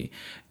movie.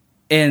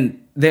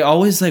 And they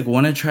always like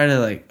want to try to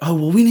like, oh,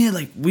 well, we need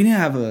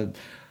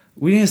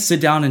to sit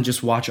down and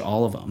just watch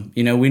all of them.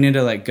 We need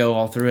to like go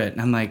all through it.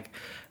 And I'm like,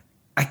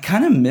 I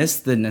kind of miss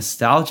the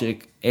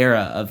nostalgic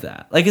era of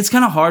that. Like, it's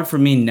kind of hard for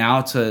me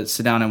now to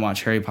sit down and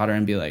watch Harry Potter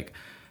and be like,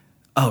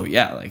 oh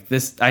yeah, like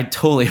this, I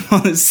totally am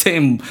on the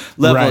same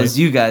level as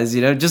you guys,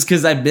 just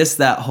because I missed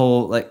that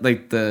whole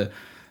like the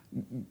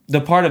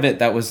part of it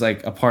that was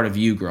like a part of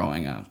you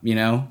growing up,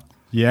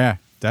 Yeah,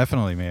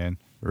 definitely, man.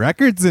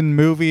 Records and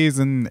movies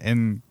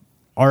and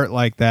art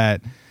like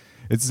that,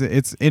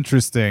 it's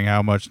interesting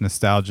how much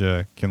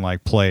nostalgia can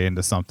like play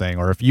into something.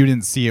 Or if you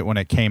didn't see it when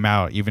it came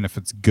out, even if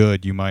it's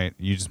good, you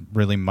just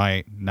really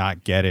might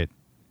not get it.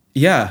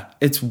 Yeah,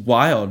 it's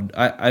wild.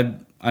 I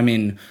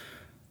mean,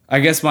 I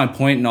guess my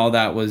point in all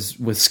that was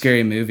with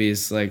scary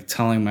movies, like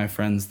telling my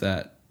friends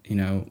that,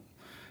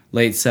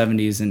 late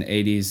 70s and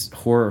 80s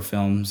horror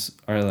films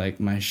are like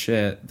my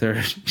shit.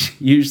 They're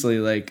usually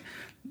like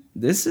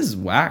this is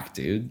whack,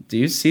 dude. Do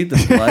you see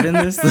the blood in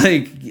this?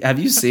 Like, have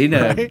you seen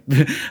Right?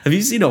 have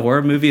you seen a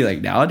horror movie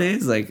like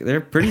nowadays? Like,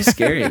 they're pretty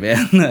scary,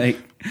 man. Like,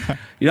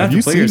 you don't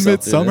have to put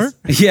yourself through Midsommar?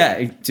 this.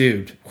 Yeah,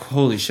 dude.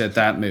 Holy shit,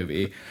 that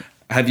movie.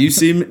 Have you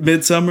seen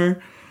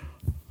Midsommar?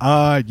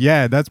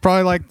 Yeah, that's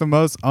probably like the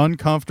most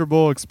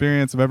uncomfortable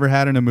experience I've ever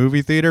had in a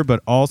movie theater,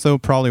 but also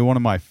probably one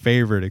of my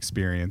favorite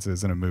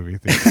experiences in a movie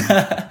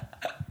theater.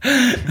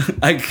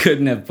 I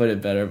couldn't have put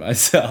it better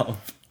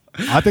myself.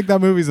 I think that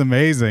movie's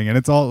amazing, and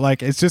it's all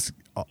like it's just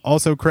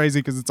also crazy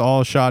because it's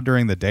all shot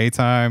during the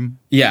daytime.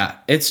 Yeah,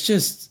 it's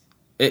just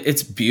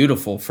it's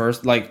beautiful.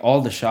 First, like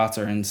all the shots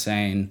are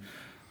insane.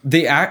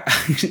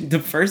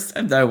 The first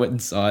time that I went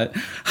and saw it,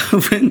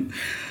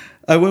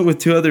 I went with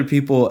two other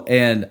people,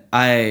 and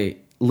I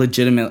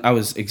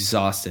was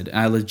exhausted, and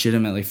I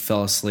legitimately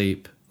fell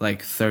asleep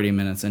like 30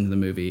 minutes into the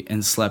movie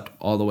and slept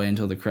all the way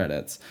until the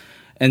credits.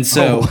 And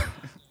so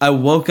I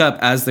woke up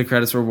as the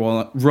credits were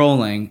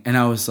rolling, and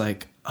I was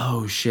like,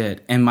 oh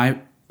shit. And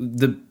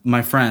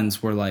my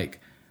friends were like,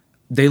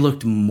 they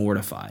looked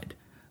mortified.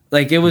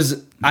 Like, it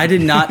was, I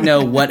did not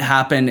know what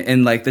happened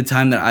in like the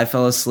time that I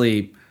fell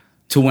asleep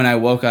to when I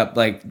woke up,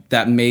 like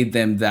that made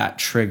them that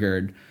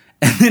triggered.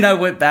 And then I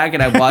went back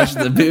and I watched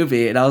the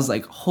movie, and I was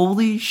like,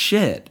 holy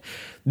shit,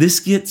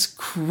 this gets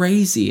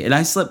crazy. And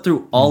I slept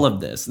through all of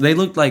this. They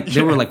looked like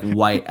they were like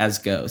white as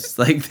ghosts.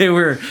 Like, they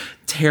were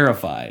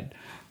terrified.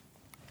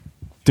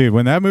 Dude,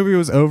 when that movie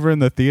was over in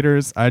the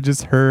theaters, I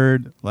just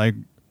heard, like,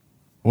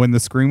 when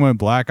the screen went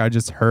black, I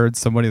just heard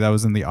somebody that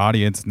was in the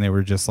audience, and they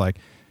were just like,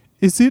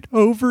 is it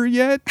over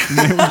yet? And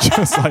they were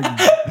just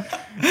like,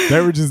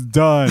 they were just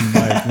done.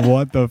 Like,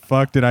 what the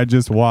fuck did I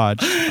just watch?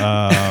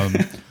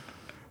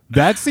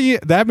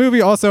 That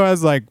movie also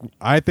has, like,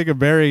 I think a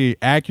very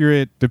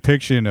accurate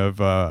depiction of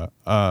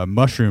a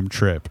mushroom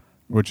trip,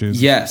 which is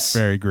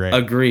very great.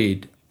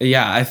 Agreed.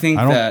 Yeah, I think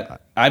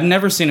that I've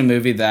never seen a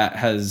movie that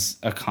has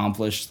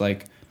accomplished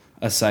like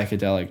a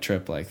psychedelic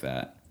trip like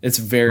that. It's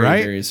very,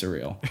 very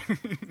surreal.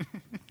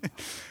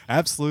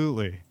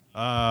 Absolutely.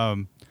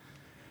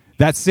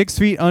 That 6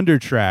 Feet Under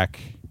track,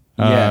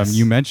 Yes.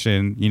 you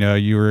mentioned,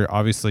 you were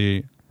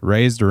obviously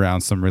raised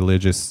around some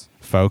religious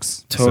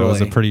folks. Totally. So it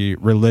was a pretty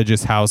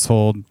religious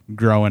household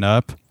growing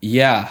up.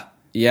 Yeah.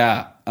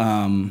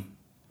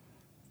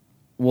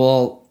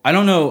 Well, I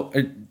don't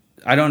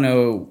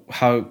know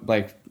how,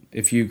 like,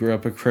 if you grew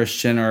up a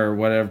Christian or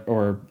whatever,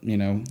 or,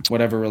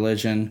 whatever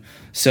religion.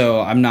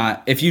 So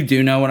if you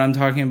do know what I'm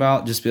talking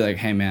about, just be like,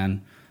 hey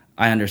man,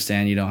 I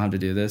understand you don't have to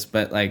do this.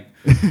 But like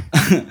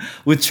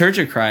with Church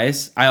of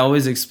Christ, I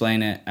always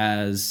explain it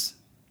as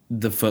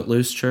the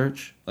Footloose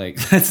church. Like,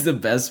 that's the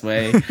best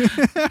way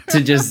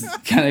to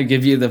just kind of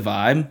give you the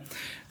vibe.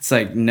 It's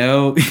like,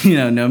 no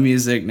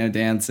music, no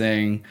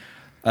dancing,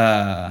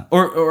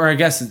 or I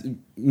guess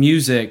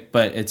music,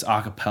 but it's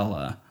a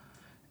cappella.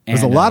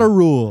 There's a lot of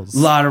rules. A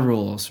lot of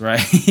rules, right?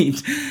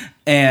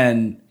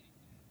 And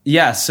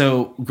yeah,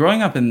 so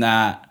growing up in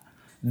that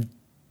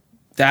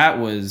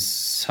was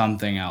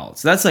something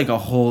else. That's like a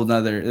whole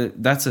nother,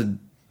 that's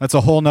a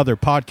whole nother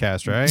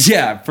podcast, right?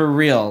 Yeah, for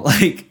real.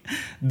 Like,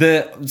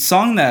 the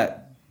song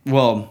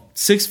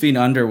 6 Feet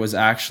Under was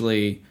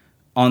actually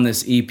on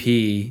this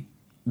EP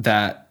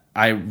that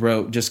I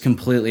wrote just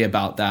completely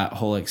about that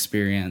whole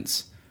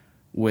experience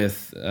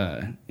with,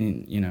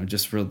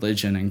 just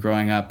religion and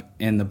growing up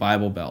in the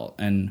Bible Belt,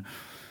 and,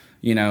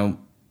 I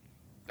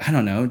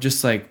don't know,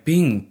 just like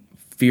being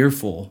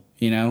fearful,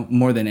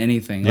 more than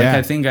anything. Like,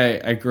 I think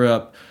I grew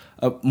up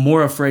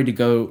more afraid to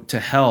go to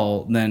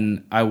hell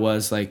than I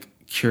was like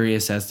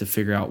curious as to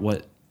figure out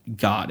what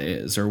God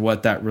is or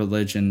what that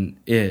religion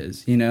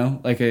is,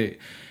 like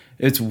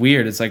it's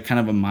weird. It's like kind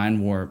of a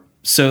mind warp.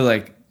 So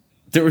like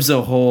there was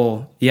a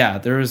whole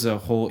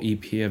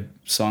EP of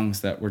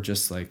songs that were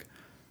just like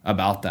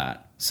about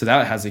that. So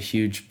that has a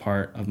huge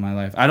part of my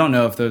life. I don't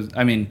know if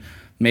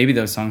maybe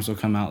those songs will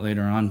come out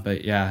later on,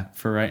 but yeah,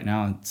 for right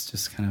now, it's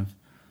just kind of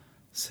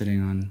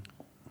sitting on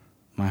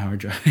my hard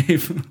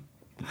drive.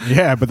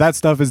 Yeah, but that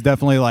stuff is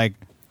definitely like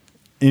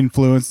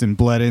influenced and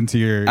bled into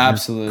your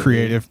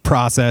creative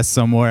process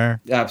somewhere.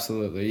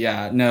 Absolutely.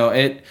 Yeah. No,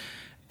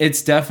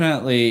 it's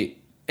definitely,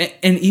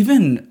 and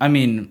even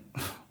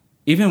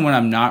when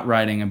I'm not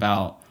writing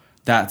about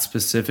that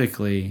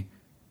specifically,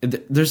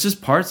 there's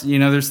just parts,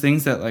 there's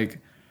things that like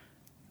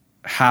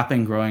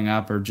happen growing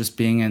up or just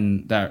being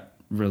in that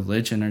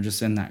religion or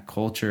just in that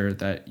culture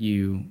that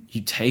you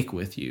take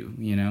with you,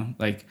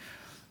 like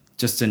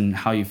just in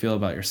how you feel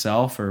about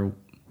yourself or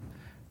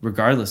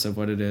regardless of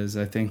what it is.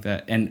 I think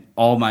that in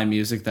all my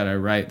music that I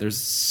write, there's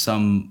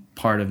some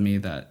part of me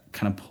that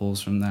kind of pulls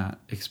from that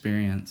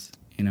experience,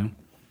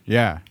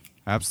 Yeah,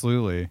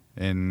 absolutely.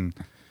 And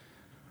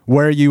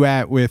where are you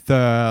at with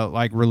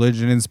like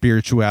religion and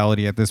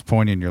spirituality at this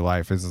point in your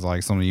life? Is it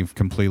like something you've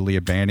completely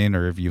abandoned,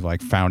 or have you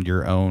like found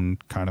your own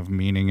kind of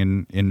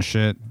meaning in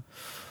shit?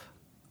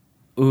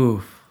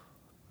 Ooh.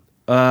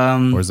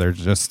 Or is there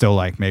just still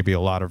like maybe a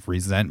lot of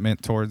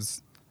resentment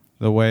towards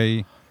the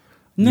way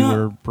you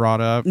were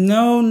brought up?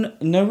 No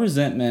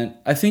resentment.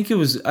 I think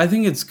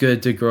it's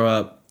good to grow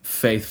up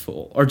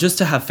faithful, or just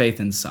to have faith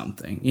in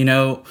something,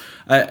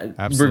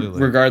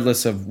 Absolutely.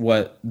 Regardless of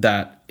what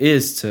that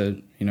is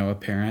to, a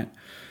parent.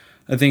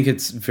 I think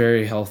it's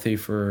very healthy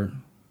for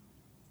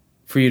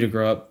you to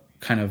grow up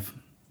kind of,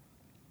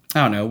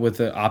 I don't know, with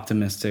an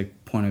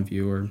optimistic point of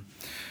view, or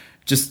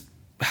just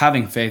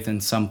having faith in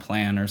some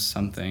plan or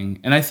something.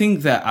 And I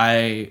think that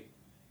I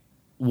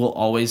will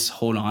always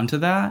hold on to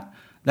that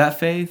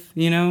faith,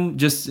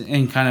 just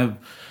in kind of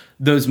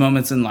those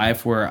moments in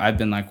life where I've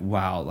been like,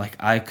 wow, like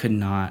I could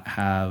not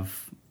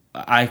have,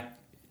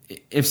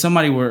 if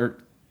somebody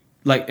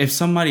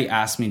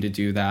asked me to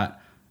do that,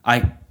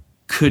 I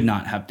could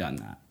not have done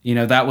that.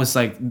 That was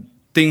like,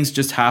 things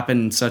just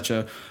happen in such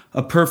a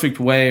perfect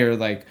way, or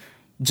like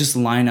just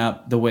line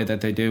up the way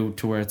that they do,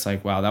 to where it's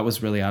like, wow, that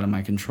was really out of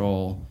my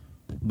control.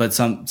 But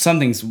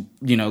something's,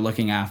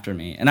 looking after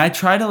me. And I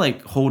try to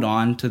like hold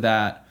on to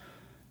that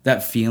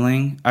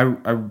feeling.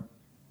 I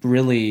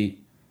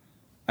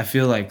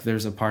feel like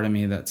there's a part of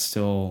me that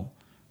still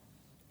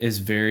is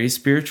very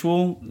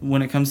spiritual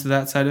when it comes to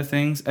that side of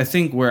things. I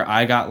think where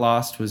I got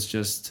lost was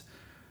just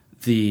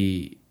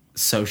the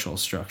social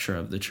structure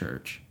of the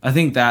church. I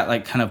think that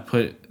like kind of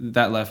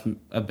left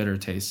a bitter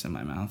taste in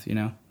my mouth,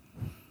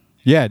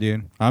 Yeah,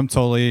 dude. I'm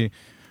totally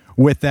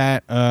with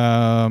that.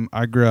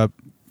 I grew up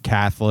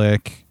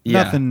Catholic,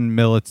 Yeah. nothing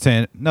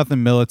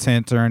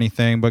militant or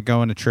anything, but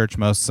going to church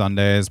most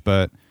Sundays.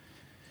 But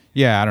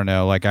yeah, I don't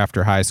know. Like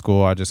after high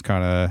school, I just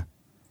kind of,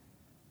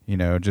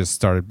 just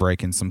started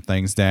breaking some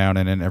things down,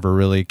 and it never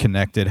really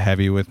connected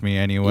heavy with me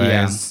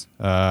anyways.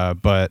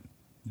 But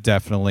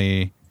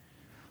definitely,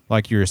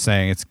 like you were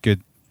saying, it's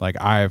good. Like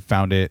I have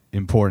found it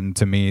important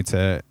to me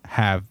to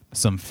have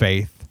some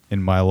faith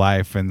in my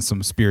life, and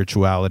some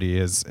spirituality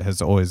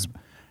has always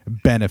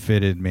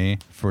benefited me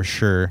for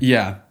sure.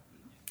 Yeah,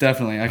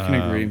 definitely. I can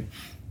agree.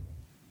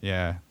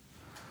 Yeah.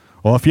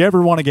 Well, if you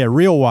ever want to get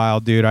real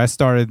wild, dude, I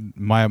started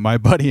my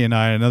buddy and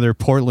I, another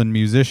Portland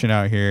musician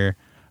out here,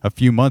 a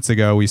few months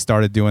ago, we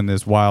started doing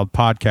this wild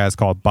podcast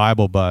called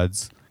Bible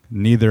Buds.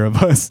 Neither of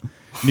us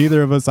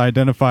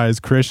identify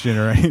as Christian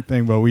or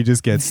anything, but we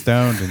just get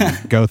stoned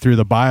and go through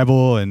the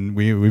Bible, and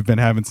we've been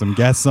having some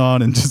guests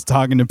on and just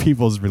talking to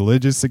people's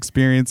religious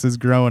experiences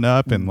growing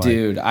up. And like,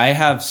 dude, I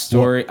have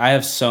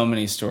so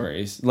many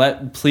stories.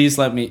 Please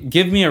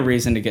give me a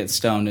reason to get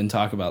stoned and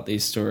talk about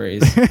these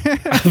stories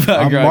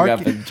about growing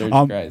up in Church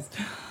of Christ.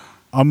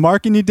 I'm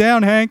marking you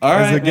down, Hank, All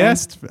as right, a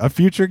guest, a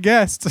future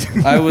guest.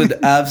 I would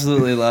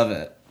absolutely love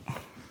it.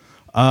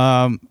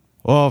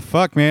 Well,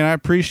 fuck, man, I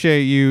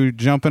appreciate you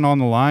jumping on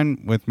the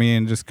line with me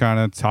and just kind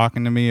of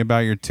talking to me about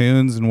your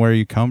tunes and where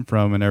you come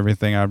from and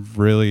everything. I've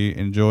really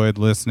enjoyed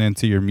listening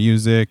to your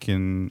music,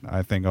 and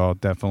I think I'll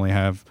definitely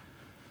have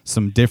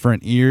some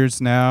different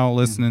ears now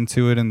listening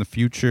to it in the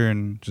future,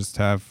 and just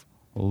have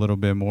a little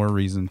bit more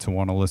reason to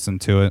want to listen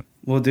to it.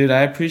 Well, dude,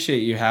 I appreciate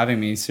you having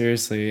me,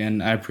 seriously,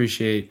 and I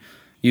appreciate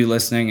you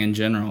listening in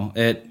general.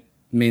 It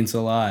means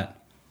a lot.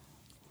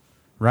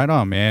 Right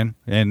on, man.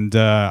 And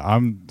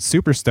I'm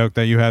super stoked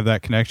that you have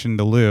that connection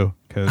to Lou,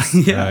 because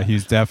Yeah.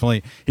 he's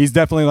definitely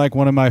like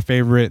one of my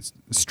favorite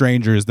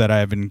strangers that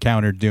I've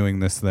encountered doing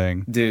this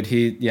thing. Dude,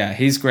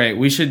 he's great.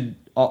 We should,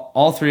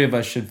 all three of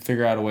us should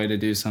figure out a way to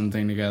do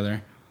something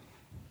together.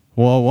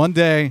 Well, one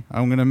day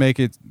I'm going to make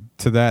it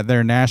to that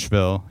there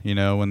Nashville,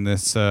 when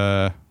this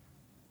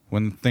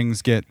when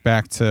things get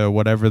back to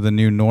whatever the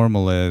new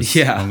normal is.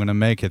 Yeah. I'm going to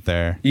make it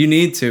there. You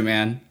need to,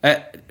 man.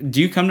 Do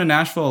you come to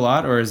Nashville a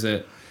lot, or is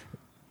it?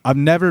 I've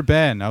never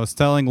been. I was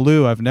telling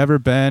Lou I've never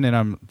been, and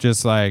I'm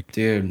just like,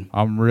 Dude,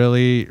 I'm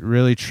really,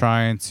 really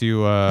trying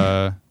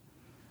to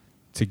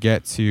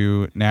get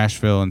to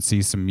Nashville and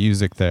see some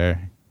music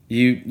there.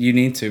 you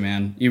need to,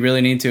 man. You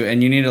really need to,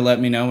 and you need to let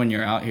me know when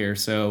you're out here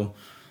so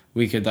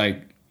we could,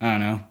 like, I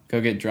don't know,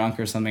 go get drunk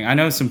or something. I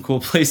know some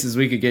cool places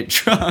we could get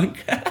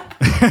drunk.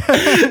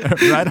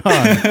 Right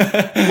on.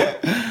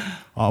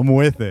 I'm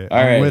with it. All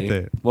right. I'm with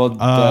it. Well,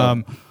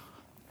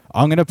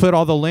 I'm gonna put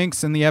all the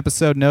links in the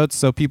episode notes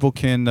so people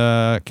can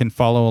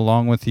follow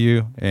along with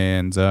you,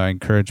 and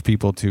encourage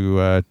people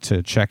to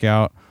check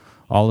out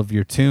all of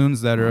your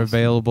tunes that are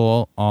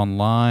available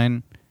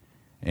online.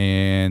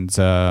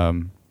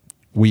 And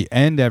we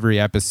end every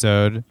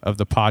episode of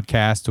the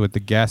podcast with the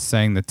guest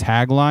saying the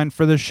tagline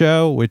for the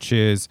show, which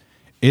is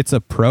 "It's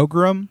a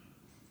program."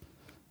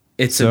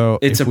 it's so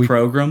a if we-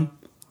 program.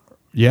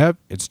 Yep,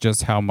 it's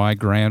just how my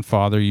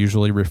grandfather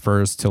usually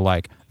refers to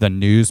like the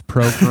news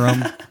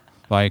program.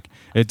 Like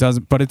it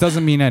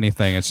doesn't mean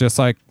anything. It's just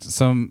like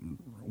some,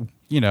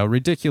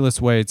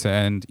 ridiculous way to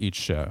end each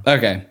show.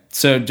 Okay,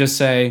 so just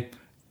say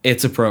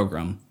it's a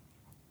program.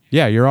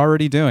 Yeah, you're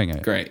already doing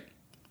it. Great.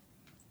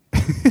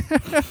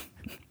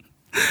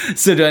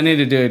 So do I need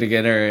to do it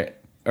again,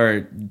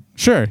 or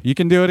Sure, you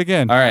can do it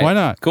again. all right? Why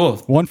not? Cool.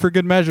 One for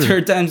good measure.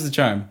 Third time's the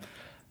charm.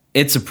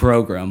 It's a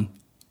program.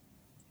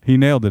 He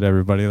nailed it,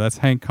 everybody. That's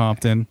Hank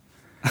Compton.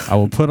 I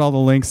will put all the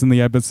links in the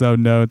episode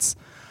notes.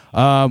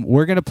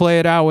 We're gonna play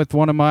it out with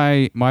one of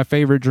my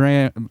favorite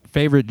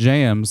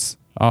jams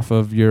off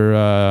of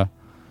your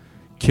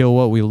Kill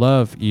What We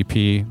Love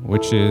EP,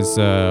 which is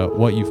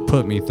What You've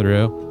Put Me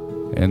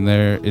Through. And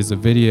there is a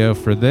video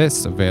for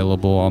this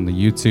available on the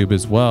YouTube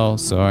as well.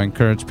 So I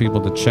encourage people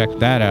to check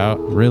that out.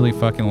 Really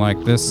fucking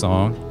like this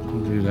song.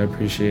 Dude, I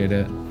appreciate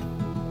it.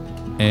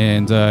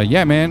 And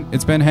yeah, man,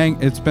 it's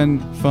been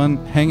fun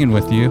hanging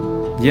with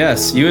you.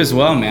 Yes, you as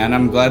well, man.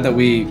 I'm glad that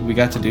we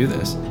got to do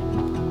this.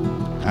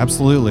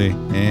 Absolutely.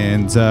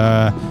 And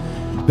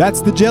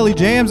that's the Jelly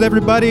Jams,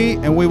 everybody.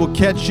 And we will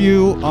catch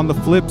you on the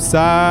flip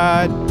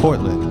side,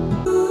 Portland.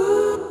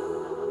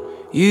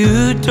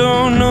 You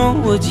don't know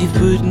what you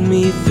put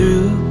me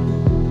through.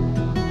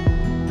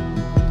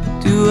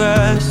 Do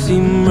I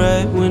seem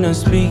right when I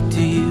speak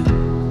to you?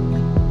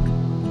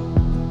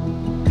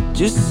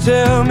 Just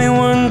tell me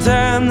one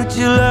time that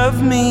you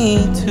love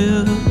me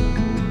too.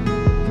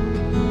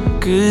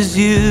 'Cause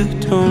you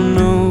don't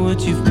know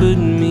what you've put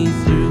me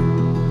through.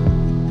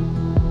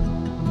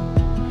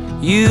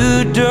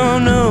 You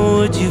don't know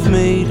what you've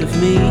made of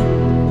me.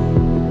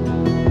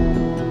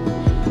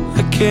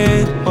 I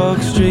can't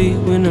walk straight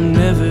when I'm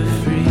never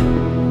free.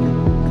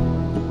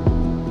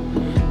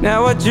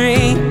 Now I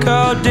drink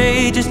all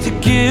day just to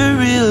get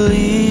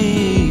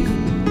relief.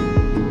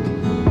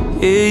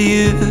 Yeah,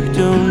 you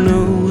don't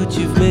know what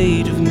you've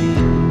made of me.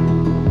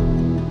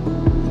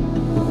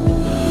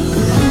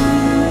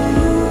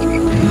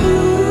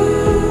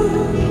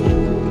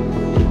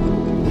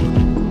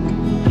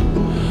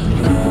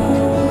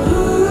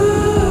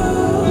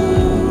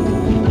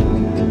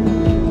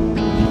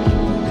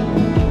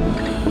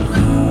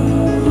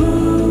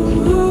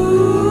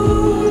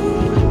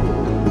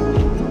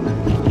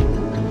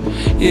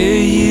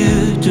 Yeah,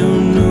 you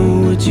don't know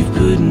what you've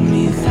put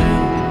me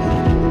through.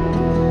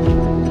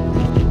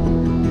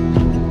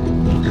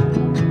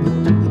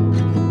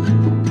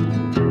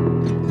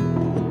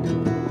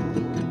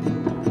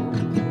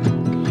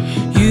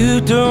 You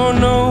don't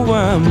know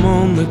why I'm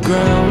on the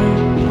ground.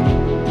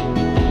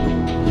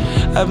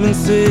 I've been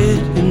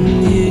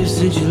sitting here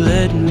since you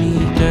let me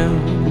down.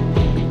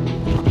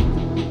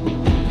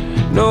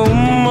 No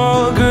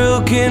more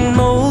girl can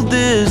hold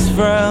this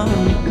frown.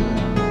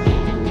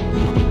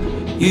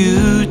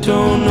 You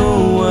don't know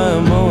why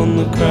I'm on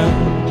the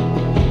ground.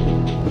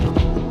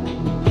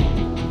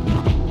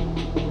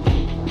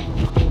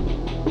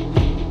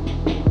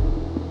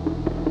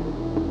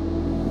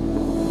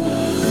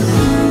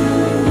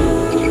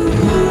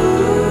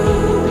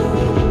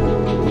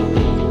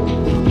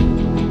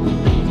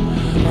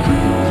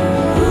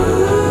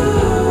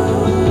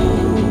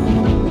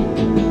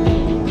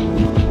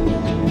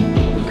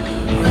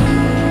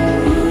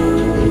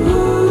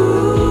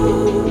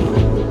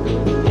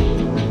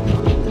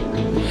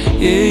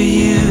 Yeah,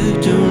 you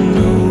don't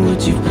know what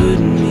you've put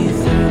me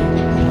through.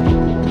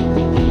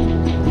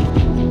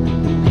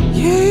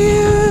 Yeah,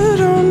 you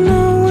don't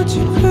know what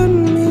you've put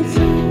me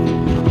through.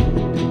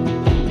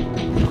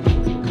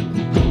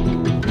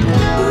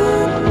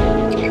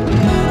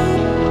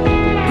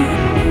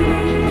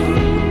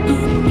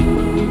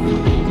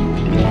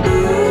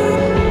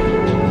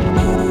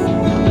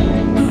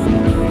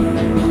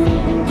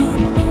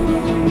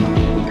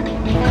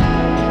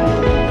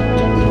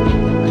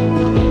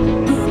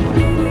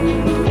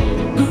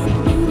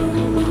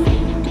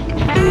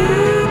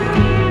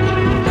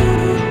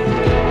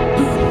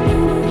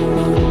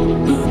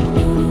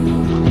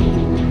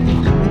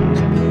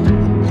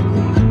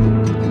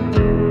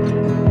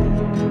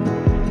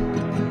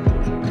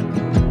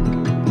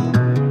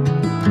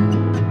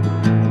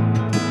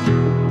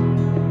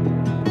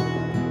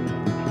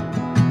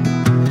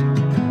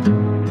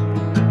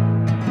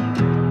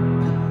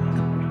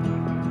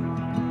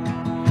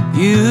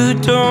 You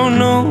don't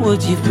know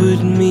what you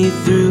put me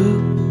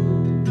through.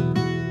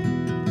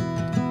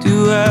 Do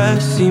I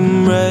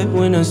seem right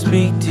when I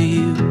speak to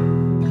you?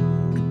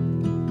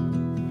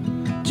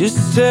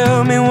 Just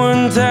tell me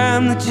one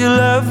time that you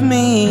love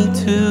me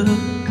too.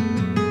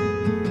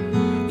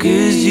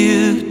 'Cause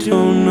you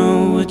don't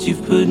know what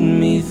you've put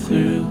me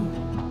through.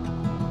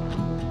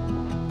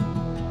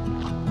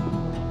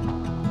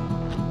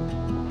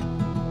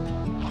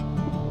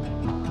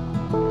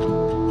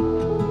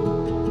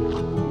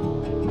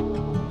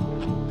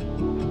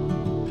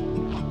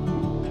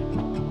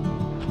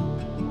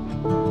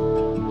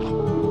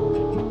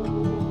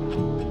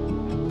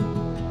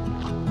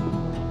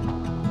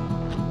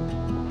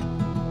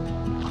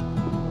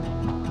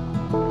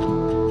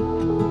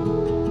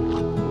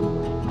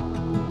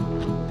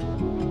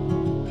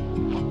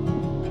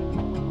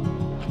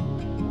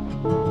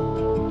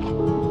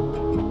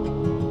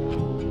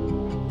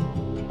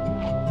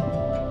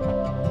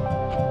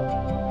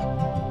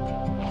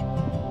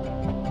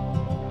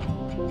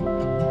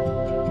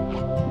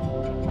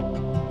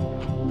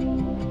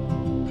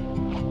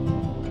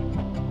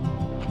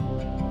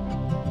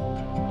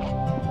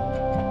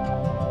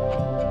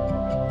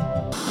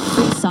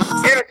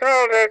 Get us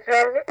all there,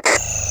 Charlie.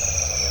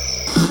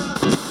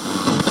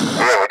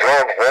 Yeah,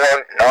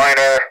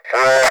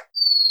 12-1-9-4.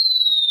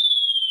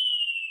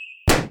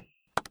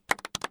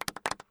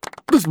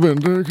 This been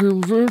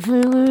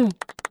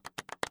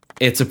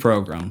It's a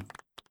program.